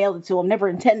 never mailed it to him, never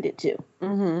intended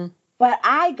to. But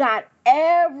I got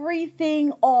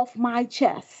everything off my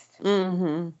chest.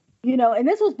 And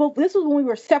this was when we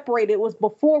were separated. It was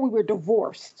before we were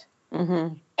divorced.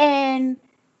 And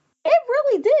it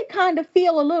really did kind of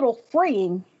feel a little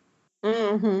freeing.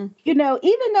 Even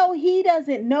though he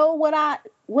doesn't know what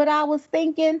I was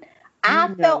thinking, I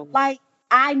felt like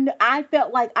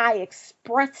I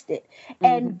expressed it,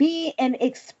 and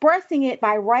expressing it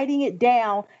by writing it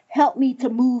down helped me to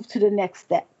move to the next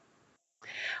step.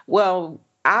 Well,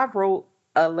 I wrote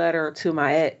a letter to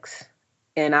my ex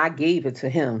and I gave it to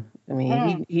him. I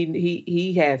mean,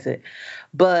 he has it,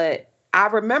 but I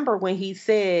remember when he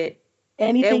said,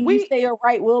 anything you say or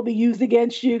write will be used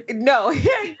against you. No,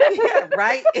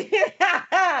 right?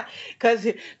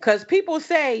 Because people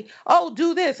say, oh,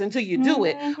 do this until you do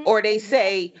it. Or they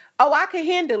say, oh, I can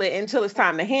handle it until it's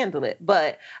time to handle it.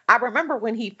 But I remember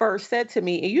when he first said to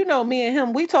me, and me and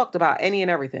him, we talked about any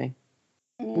and everything.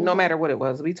 No matter what it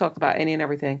was. We talked about any and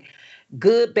everything.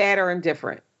 Good, bad, or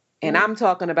indifferent. And I'm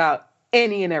talking about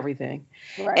any and everything.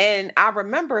 Right. And I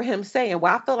remember him saying,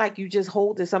 well, I feel like you just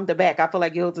holding something back. I feel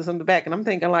like you're holding something back. And I'm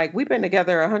thinking, like, we've been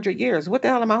together 100 years. What the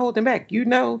hell am I holding back? You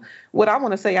know what I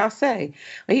want to say, I'll say.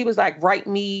 And he was like,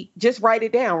 just write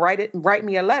it down, write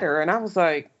me a letter. And I was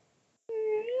like,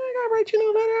 I gotta write you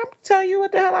no letter. I'm gonna tell you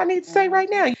what the hell I need to say right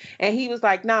now. And he was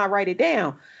like, nah, write it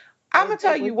down. I'm gonna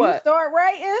tell you what. You start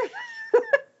writing.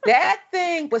 That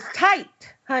thing was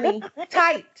tight, honey,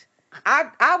 tight.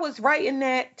 I was writing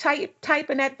that,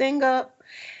 typing that thing up.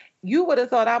 You would have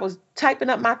thought I was typing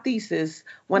up my thesis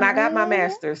when I got my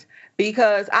master's,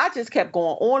 because I just kept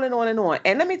going on and on and on.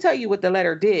 And let me tell you what the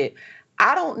letter did.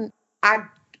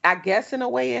 I guess in a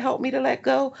way it helped me to let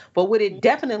go, but what it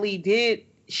definitely did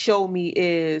show me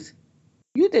is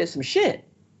you did some shit.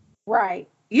 Right.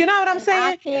 You know what I'm saying?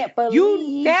 I can't believe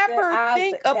you never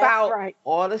think about right.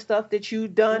 all the stuff that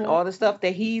you've done, all the stuff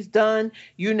that he's done,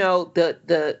 you know,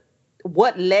 the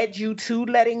what led you to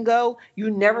letting go.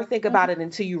 You never think about it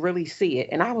until you really see it.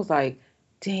 And I was like,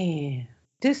 damn,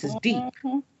 this is deep.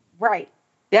 Right.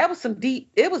 That was some deep.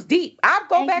 It was deep. I'll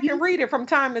go back and read it from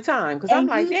time to time, because I'm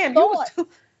like, damn, you was too.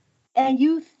 And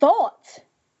you thought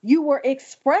you were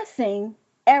expressing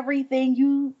everything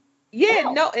you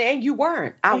felt. No, and you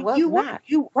weren't. I was not.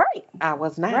 I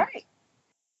was not.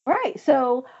 Right.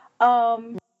 So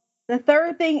the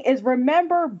third thing is,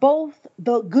 remember both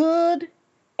the good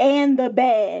and the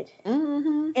bad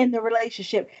in the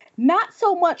relationship. Not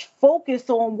so much focus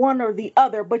on one or the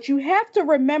other, but you have to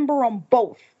remember them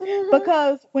both.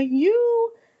 Because when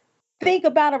you think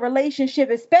about a relationship,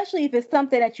 especially if it's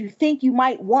something that you think you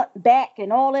might want back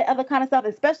and all that other kind of stuff,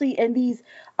 especially in these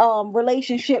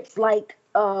relationships like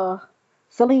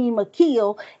Salim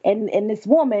Akil and this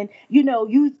woman, you know,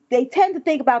 they tend to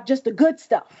think about just the good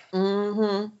stuff.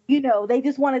 You know, they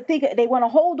just want to they want to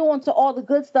hold on to all the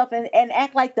good stuff and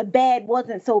act like the bad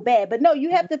wasn't so bad. But no, you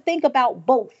have to think about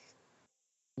both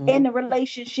in the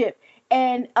relationship.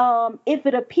 And if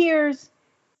it appears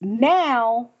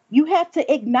now, you have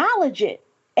to acknowledge it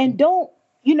and don't,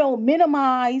 you know,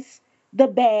 minimize the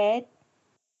bad.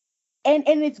 And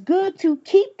it's good to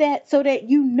keep that so that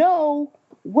you know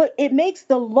what it makes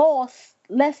the loss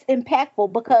less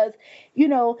impactful, because, you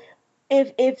know,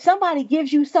 if somebody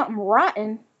gives you something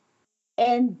rotten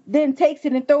and then takes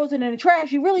it and throws it in the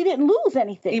trash, you really didn't lose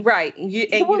anything. Right. You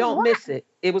don't miss it.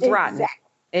 It was rotten.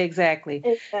 Exactly.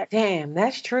 Damn,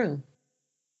 that's true.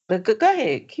 But go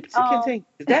ahead. Continue.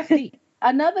 That's deep.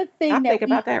 Another thing I'm thinking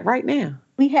about that right now.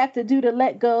 We have to do to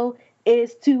let go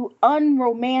is to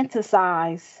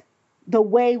unromanticize the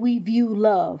way we view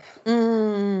love.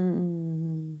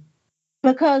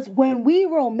 Because when we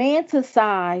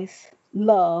romanticize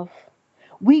love,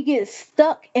 we get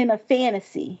stuck in a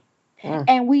fantasy.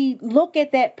 And we look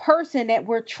at that person that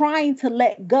we're trying to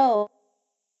let go.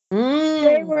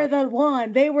 They were the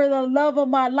one. They were the love of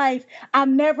my life.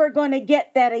 I'm never going to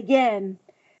get that again.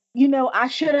 You know, I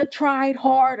should have tried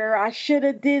harder. I should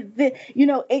have did this. You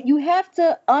know, you have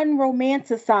to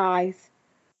unromanticize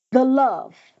the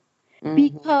love.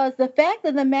 Because the fact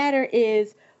of the matter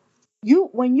is,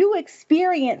 when you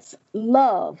experience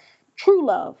love, true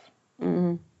love,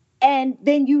 and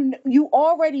then you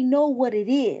already know what it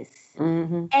is,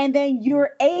 and then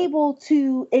you're able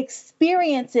to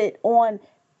experience it on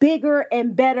bigger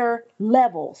and better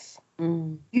levels.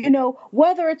 You know,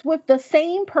 whether it's with the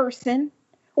same person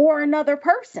or another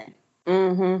person.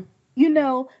 You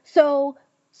know, so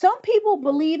some people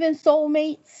believe in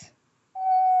soulmates.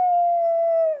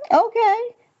 Okay.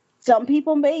 Some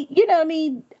people may, you know what I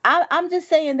mean? I'm just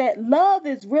saying that love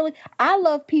is really, I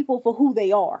love people for who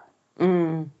they are.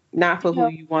 Not for who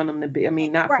you want them to be. I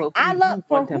mean, not for who I love you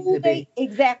want them to be.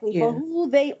 Exactly, for who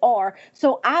they are.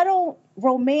 So I don't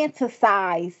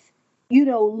romanticize, you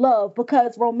know, love,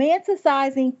 because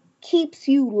romanticizing keeps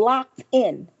you locked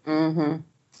in.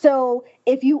 So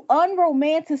if you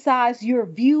unromanticize your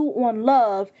view on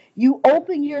love, you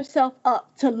open yourself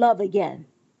up to love again.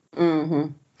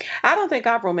 I don't think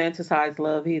I've romanticized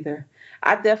love either.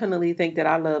 I definitely think that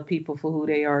I love people for who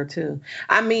they are too.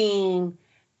 I mean,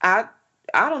 I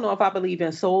don't know if I believe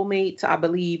in soulmates. I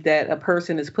believe that a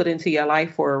person is put into your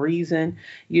life for a reason,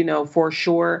 you know, for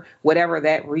sure, whatever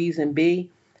that reason be.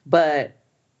 But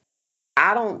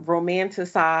I don't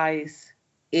romanticize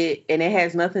it, and it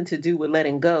has nothing to do with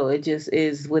letting go. It just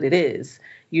is what it is.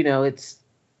 You know, it's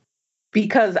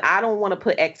because I don't want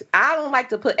to I don't like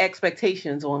to put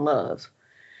expectations on love.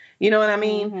 You know what I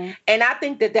mean? And I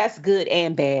think that that's good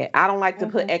and bad. I don't like to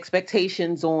put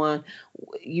expectations on,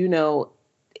 you know,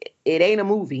 it ain't a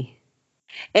movie.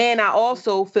 And I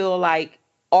also feel like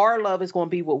our love is going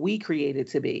to be what we create it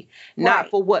to be, not Right.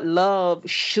 for what love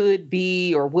should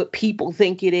be or what people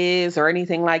think it is or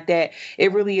anything like that.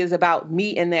 It really is about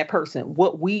me and that person,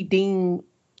 what we deem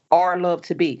our love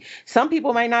to be. Some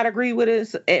people might not agree with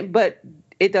us, but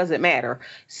it doesn't matter.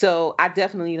 So I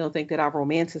definitely don't think that I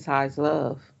romanticize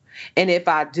love. And if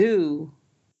I do,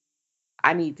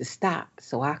 I need to stop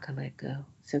so I can let go,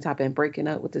 since I've been breaking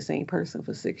up with the same person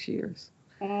for 6 years.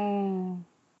 Mm.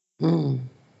 Mm.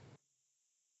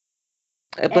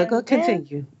 But And go then-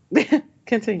 continue.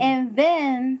 Continue. And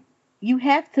then you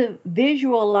have to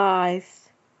visualize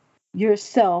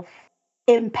yourself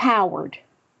empowered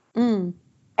Mm.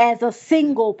 as a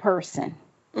single person.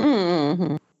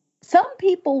 Mm-hmm. Some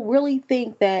people really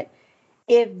think that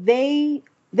if they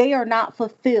are not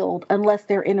fulfilled unless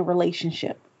they're in a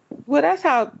relationship. Well, that's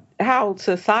how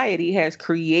society has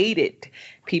created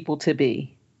people to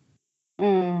be.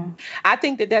 Mm. I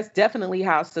think that that's definitely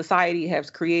how society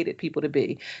has created people to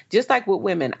be. Just like with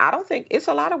women, I don't think it's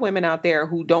a lot of women out there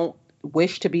who don't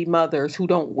wish to be mothers, who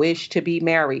don't wish to be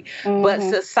married, but Mhm.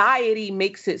 society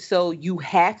makes it so you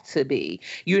have to be,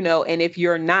 and if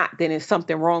you're not, then it's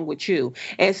something wrong with you.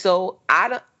 And so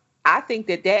I think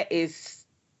that is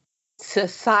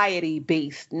society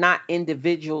based, not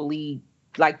individually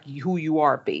like who you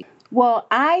are based. Well,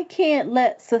 I can't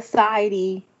let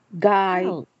society guide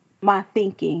No, my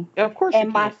thinking of course and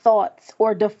you my can't. thoughts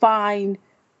or define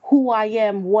who I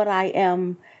am, what I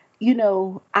am.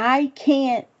 I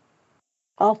can't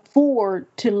afford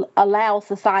to allow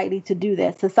society to do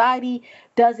that. Society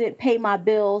doesn't pay my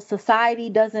bills. Society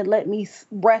doesn't let me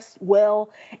rest well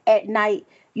at night,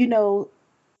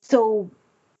 So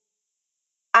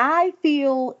I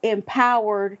feel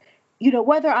empowered,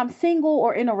 whether I'm single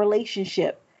or in a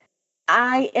relationship.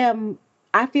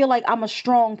 I feel like I'm a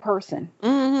strong person.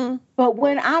 Mm-hmm. But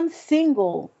when I'm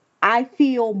single, I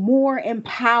feel more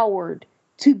empowered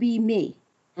to be me.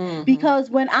 Mm-hmm.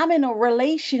 Because when I'm in a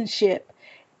relationship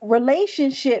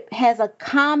has a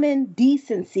common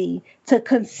decency to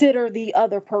consider the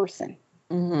other person.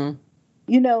 Mm-hmm.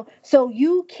 So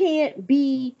you can't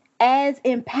be as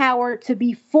empowered to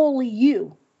be fully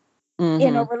you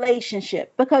in a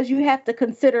relationship because you have to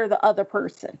consider the other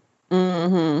person.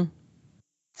 Mm-hmm.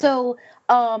 So,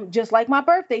 just like my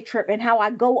birthday trip and how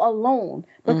I go alone,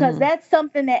 because that's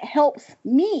something that helps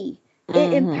me.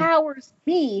 It empowers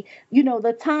me.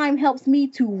 The time helps me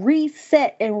to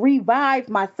reset and revive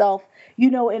myself,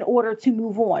 in order to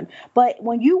move on. But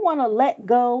when you want to let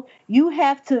go, you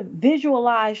have to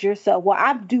visualize yourself. Well,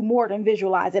 I do more than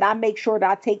visualize it. I make sure that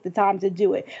I take the time to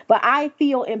do it. But I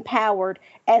feel empowered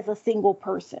as a single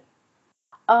person.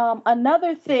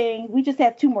 Another thing, we just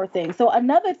have two more things. So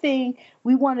another thing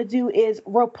we want to do is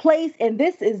replace, and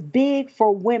this is big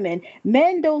for women.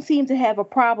 Men don't seem to have a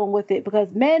problem with it because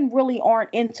men really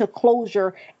aren't into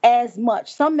closure as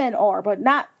much. Some men are, but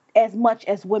not as much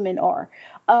as women are.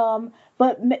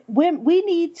 But when we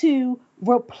need to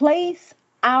replace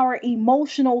our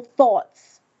emotional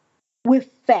thoughts with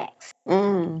facts.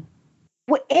 Mm.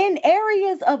 In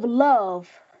areas of love,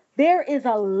 there is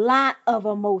a lot of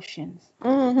emotions.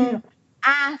 Mm-hmm.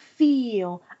 I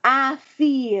feel,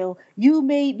 you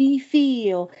made me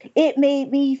feel, it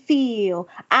made me feel,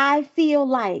 I feel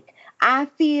like, I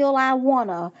feel I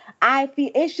wanna,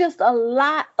 it's just a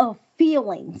lot of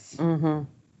feelings. Mm-hmm.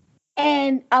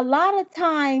 And a lot of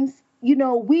times,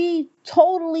 we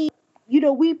totally,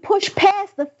 we push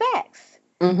past the facts.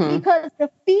 Mm-hmm. Because the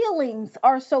feelings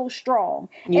are so strong.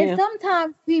 Yeah. And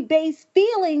sometimes we base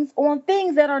feelings on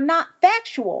things that are not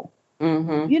factual,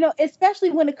 Mm-hmm. Especially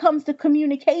when it comes to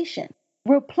communication.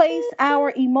 Replace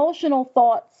our emotional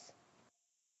thoughts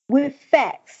with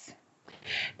facts.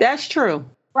 That's true.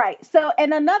 Right. So,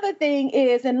 and another thing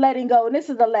is in letting go, and this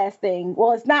is the last thing.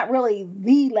 Well, it's not really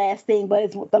the last thing, but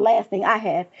it's the last thing I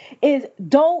have, is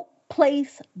don't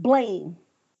place blame.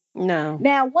 No.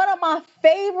 Now, one of my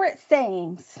favorite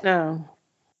sayings, No.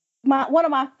 one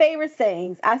of my favorite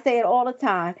sayings, I say it all the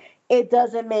time. It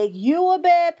doesn't make you a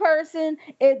bad person.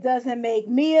 It doesn't make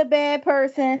me a bad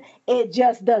person. It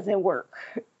just doesn't work.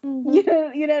 Mm-hmm. You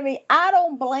know what I mean? I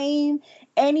don't blame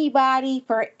anybody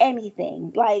for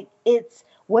anything. Like, it's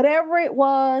whatever it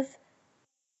was,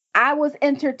 I was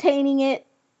entertaining it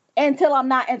until I'm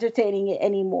not entertaining it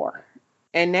anymore.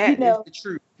 And that is the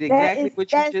truth. Exactly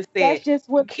what you just said. That's just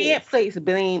what You can't place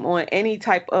blame on any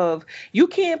type of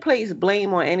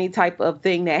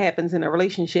thing that happens in a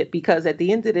relationship, because at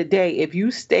the end of the day, if you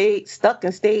stay stuck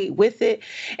and stayed with it,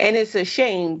 and it's a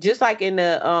shame, just like in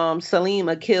the Salim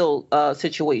Akil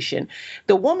situation,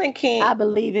 the woman can't. I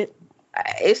believe it.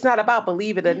 It's not about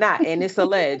believe it or not, and it's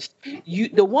alleged.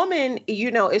 The woman,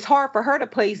 it's hard for her to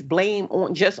place blame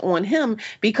on him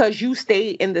because you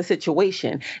stayed in the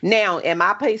situation. Now, am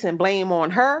I placing blame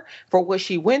on her for what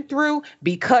she went through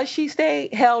because she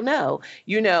stayed? Hell no.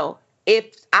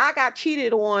 If I got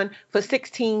cheated on for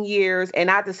 16 years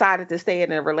and I decided to stay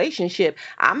in a relationship,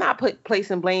 I'm not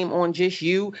placing blame on just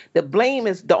you.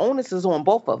 The onus is on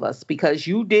both of us because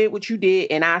you did what you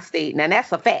did and I stayed. Now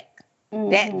that's a fact.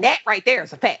 That right there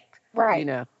is a fact.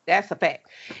 Right. That's a fact.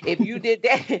 If you did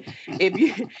that,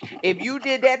 if you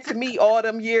did that to me all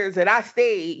them years and I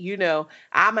stayed,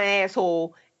 I'm an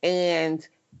asshole and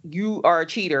you are a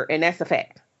cheater, and that's a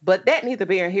fact. But that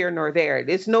neither here nor there.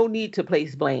 There's no need to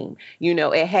place blame.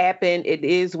 It happened. It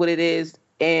is what it is.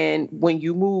 And when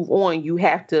you move on, you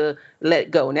have to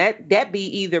let go. And that be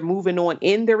either moving on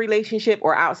in the relationship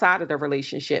or outside of the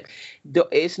relationship.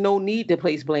 It's no need to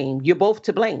place blame. You're both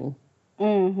to blame.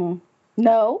 Mm-hmm.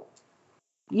 No,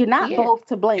 you're not both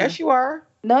to blame. Yes, you are.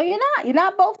 No, you're not. You're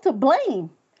not both to blame.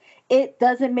 It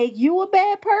doesn't make you a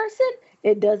bad person.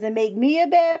 It doesn't make me a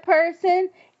bad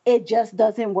person. It just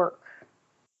doesn't work.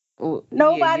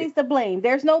 Nobody's to blame.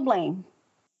 There's no blame.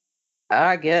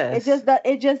 I guess.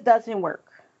 It just doesn't work.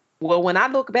 Well, when I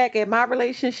look back at my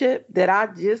relationship that I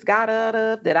just got out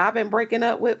of, that I've been breaking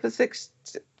up with for 6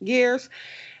 years,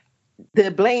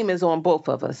 the blame is on both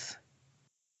of us.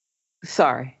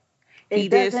 Sorry. He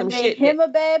did some shit. Him a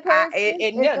bad person.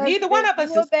 Neither one of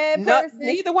us is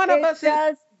neither one of us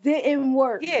didn't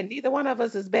work. Yeah, neither one of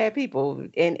us is bad people,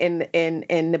 and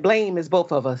the blame is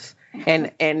both of us,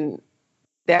 and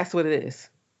that's what it is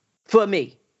for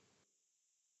me,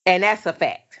 and that's a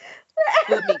fact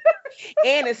for me,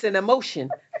 and it's an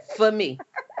emotion for me,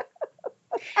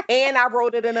 and I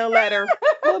wrote it in a letter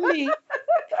for me,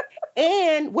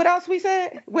 and what else we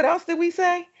said? What else did we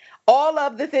say? All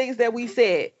of the things that we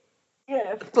said.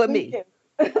 Yes, for me.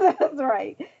 That's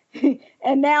right.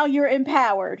 And now you're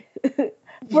empowered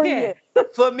for you.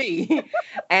 For me.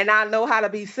 And I know how to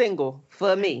be single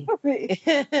for me.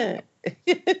 Well,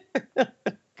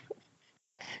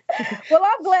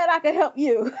 I'm glad I could help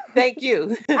you. Thank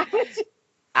you.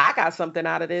 I got something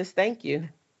out of this. Thank you.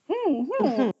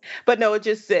 Mm-hmm. But no, it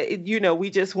just said, we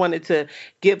just wanted to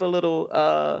give a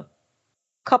little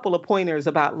couple of pointers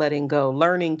about letting go,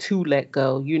 learning to let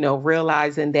go,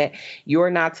 realizing that you're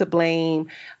not to blame,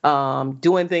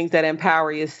 doing things that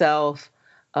empower yourself,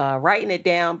 writing it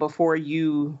down before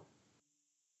you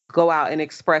go out and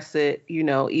express it,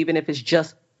 even if it's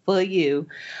just for you,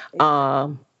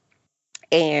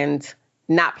 and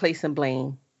not placing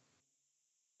blame,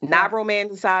 not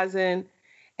romanticizing,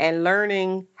 and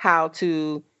learning how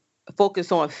to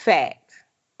focus on fact.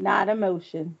 Not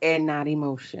emotion. And not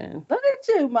emotion. Look at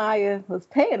you, Maya. Was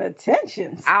paying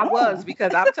attention. I was,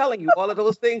 because I'm telling you, all of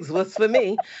those things was for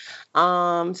me.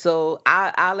 So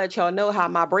I'll let y'all know how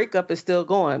my breakup is still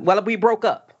going. Well, we broke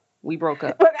up.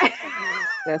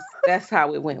 That's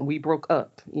how it went. We broke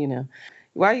up,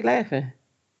 Why are you laughing?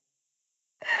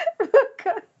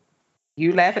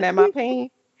 You laughing at my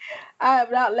pain? I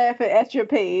am not laughing at your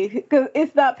pain because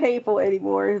it's not painful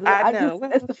anymore. I know.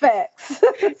 It's the facts.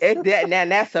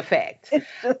 That's a fact. It's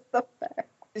just a fact.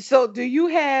 So do you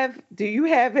have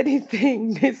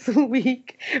anything this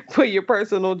week for your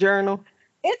personal journal?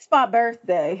 It's my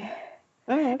birthday.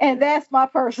 Okay. And that's my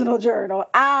personal journal.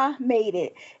 I made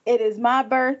it. It is my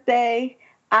birthday.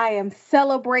 I am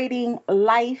celebrating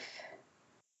life.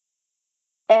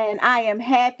 And I am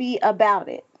happy about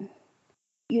it.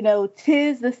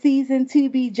 'Tis the season to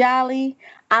be jolly.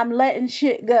 I'm letting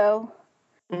shit go.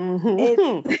 Mm-hmm. It's,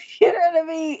 you know what I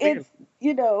mean? It's,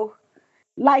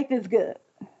 life is good.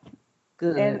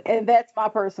 Good. And that's my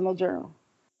personal journal.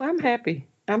 Well, I'm happy.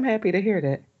 I'm happy to hear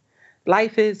that.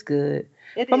 Life is good.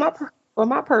 For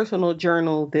my personal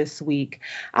journal this week,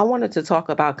 I wanted to talk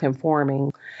about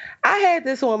conforming. I had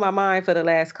this on my mind for the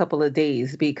last couple of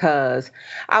days because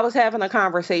I was having a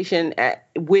conversation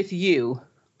with you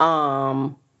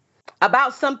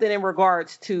about something in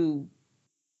regards to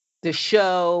the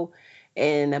show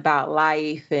and about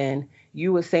life. And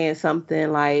you were saying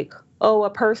something like, a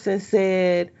person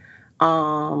said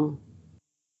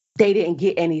they didn't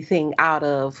get anything out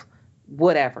of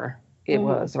whatever it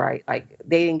was, right? Like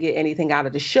they didn't get anything out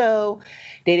of the show.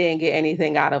 They didn't get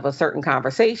anything out of a certain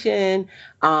conversation.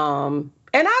 And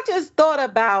I just thought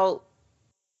about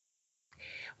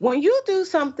when you do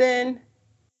something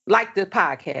like the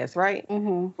podcast, right?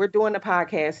 Mm-hmm. We're doing the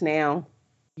podcast now.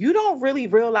 You don't really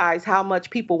realize how much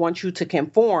people want you to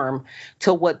conform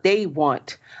to what they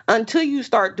want until you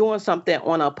start doing something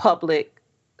on a public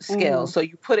scale. So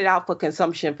you put it out for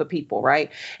consumption for people,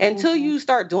 right? Until you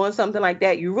start doing something like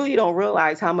that, you really don't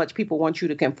realize how much people want you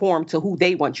to conform to who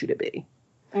they want you to be.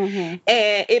 And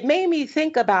it made me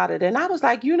think about it. And I was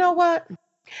like, you know what?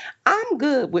 I'm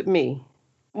good with me.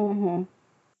 I'm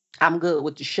good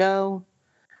with the show.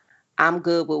 I'm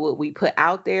good with what we put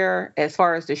out there as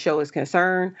far as the show is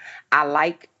concerned. I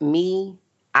like me.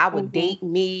 I would date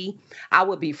me. I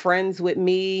would be friends with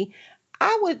me.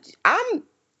 I'm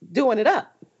doing it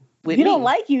up with You me. don't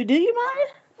like you, do you,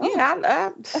 Maya? Yeah,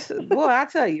 boy, I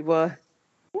tell you, boy.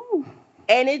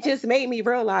 And it just made me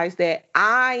realize that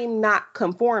I'm not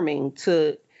conforming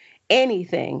to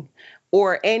anything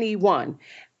or anyone.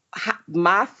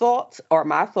 My thoughts are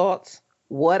my thoughts.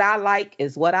 What I like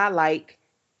is what I like.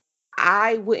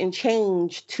 I wouldn't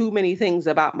change too many things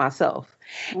about myself.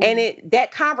 And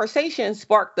that conversation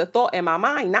sparked the thought in my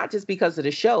mind, not just because of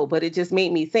the show, but it just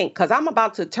made me think, because I'm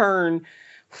about to turn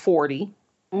 40.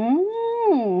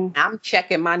 I'm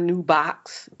checking my new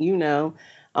box, and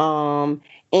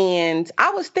I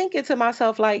was thinking to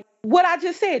myself, like what I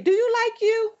just said, do you like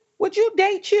you? Would you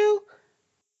date you?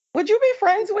 Would you be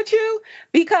friends with you?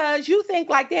 Because you think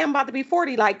like, damn, I'm about to be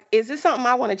 40. Like, is this something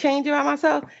I want to change about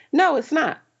myself? No, it's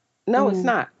not. No, it's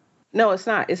not. No, it's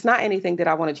not. It's not anything that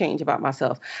I want to change about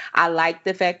myself. I like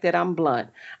the fact that I'm blunt.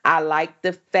 I like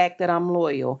the fact that I'm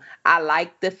loyal. I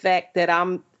like the fact that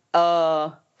I'm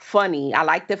funny. I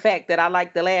like the fact that I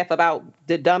like to laugh about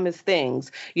the dumbest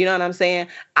things. You know what I'm saying?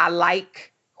 I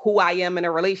like who I am in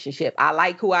a relationship. I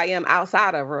like who I am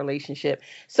outside of a relationship.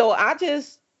 So I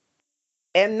just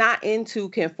am not into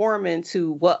conforming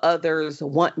to what others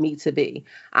want me to be.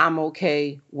 I'm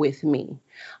okay with me.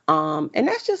 And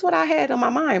that's just what I had on my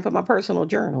mind for my personal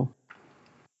journal.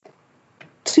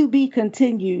 To be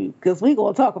continued, because we're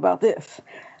going to talk about this.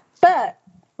 But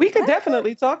we can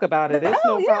definitely talk about it. There's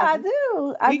no problem. I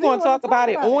do. We're going to talk about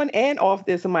it on and off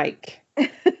this mic.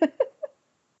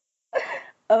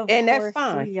 And that's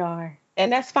fine. We are.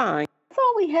 And that's fine. That's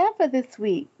all we have for this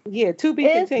week. Yeah, to be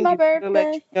continued. My birthday. To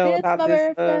let you know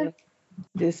about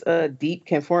this deep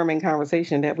conforming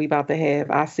conversation that we about to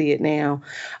have. I see it now.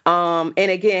 And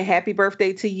again, happy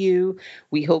birthday to you.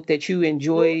 We hope that you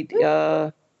enjoyed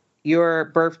your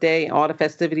birthday and all the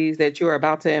festivities that you're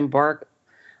about to embark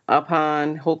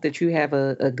upon. Hope that you have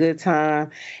a good time.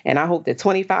 And I hope that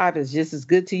 25 is just as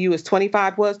good to you as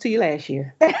 25 was to you last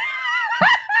year.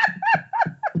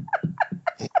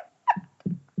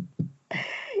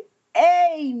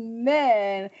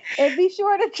 Amen. And be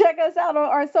sure to check us out on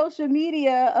our social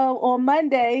media on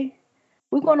Monday.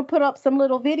 We're going to put up some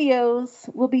little videos.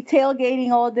 We'll be tailgating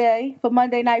all day for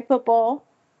Monday Night Football.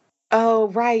 Oh,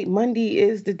 right. Monday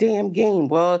is the damn game.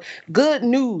 Well, good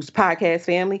news, podcast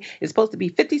family. It's supposed to be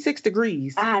 56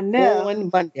 degrees on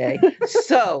Monday.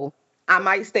 So I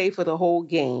might stay for the whole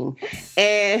game.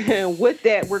 And with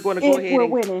that, we're going to go ahead. We're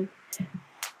winning.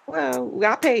 Well,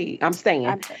 I paid. I'm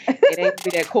staying. It ain't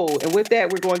be that cold. And with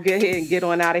that, we're going to go ahead and get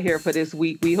on out of here for this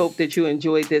week. We hope that you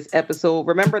enjoyed this episode.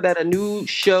 Remember that a new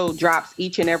show drops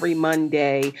each and every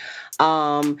Monday.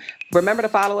 Remember to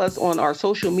follow us on our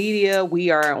social media. We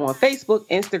are on Facebook,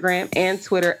 Instagram, and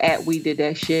Twitter at We Did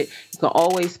That Shit. You can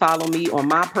always follow me on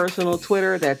my personal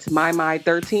Twitter. That's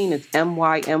MyMy13. It's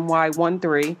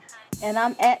MYMY13. And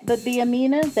I'm at the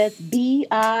Biamina. That's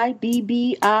BIBBIAMINA.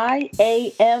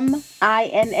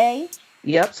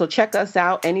 Yep. So check us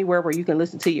out anywhere where you can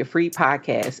listen to your free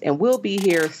podcast. And we'll be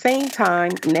here same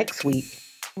time next week.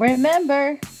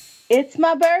 Remember, it's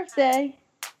my birthday.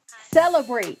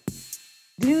 Celebrate.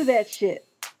 Do that shit.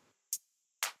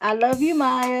 I love you,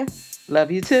 Maya. Love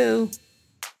you too.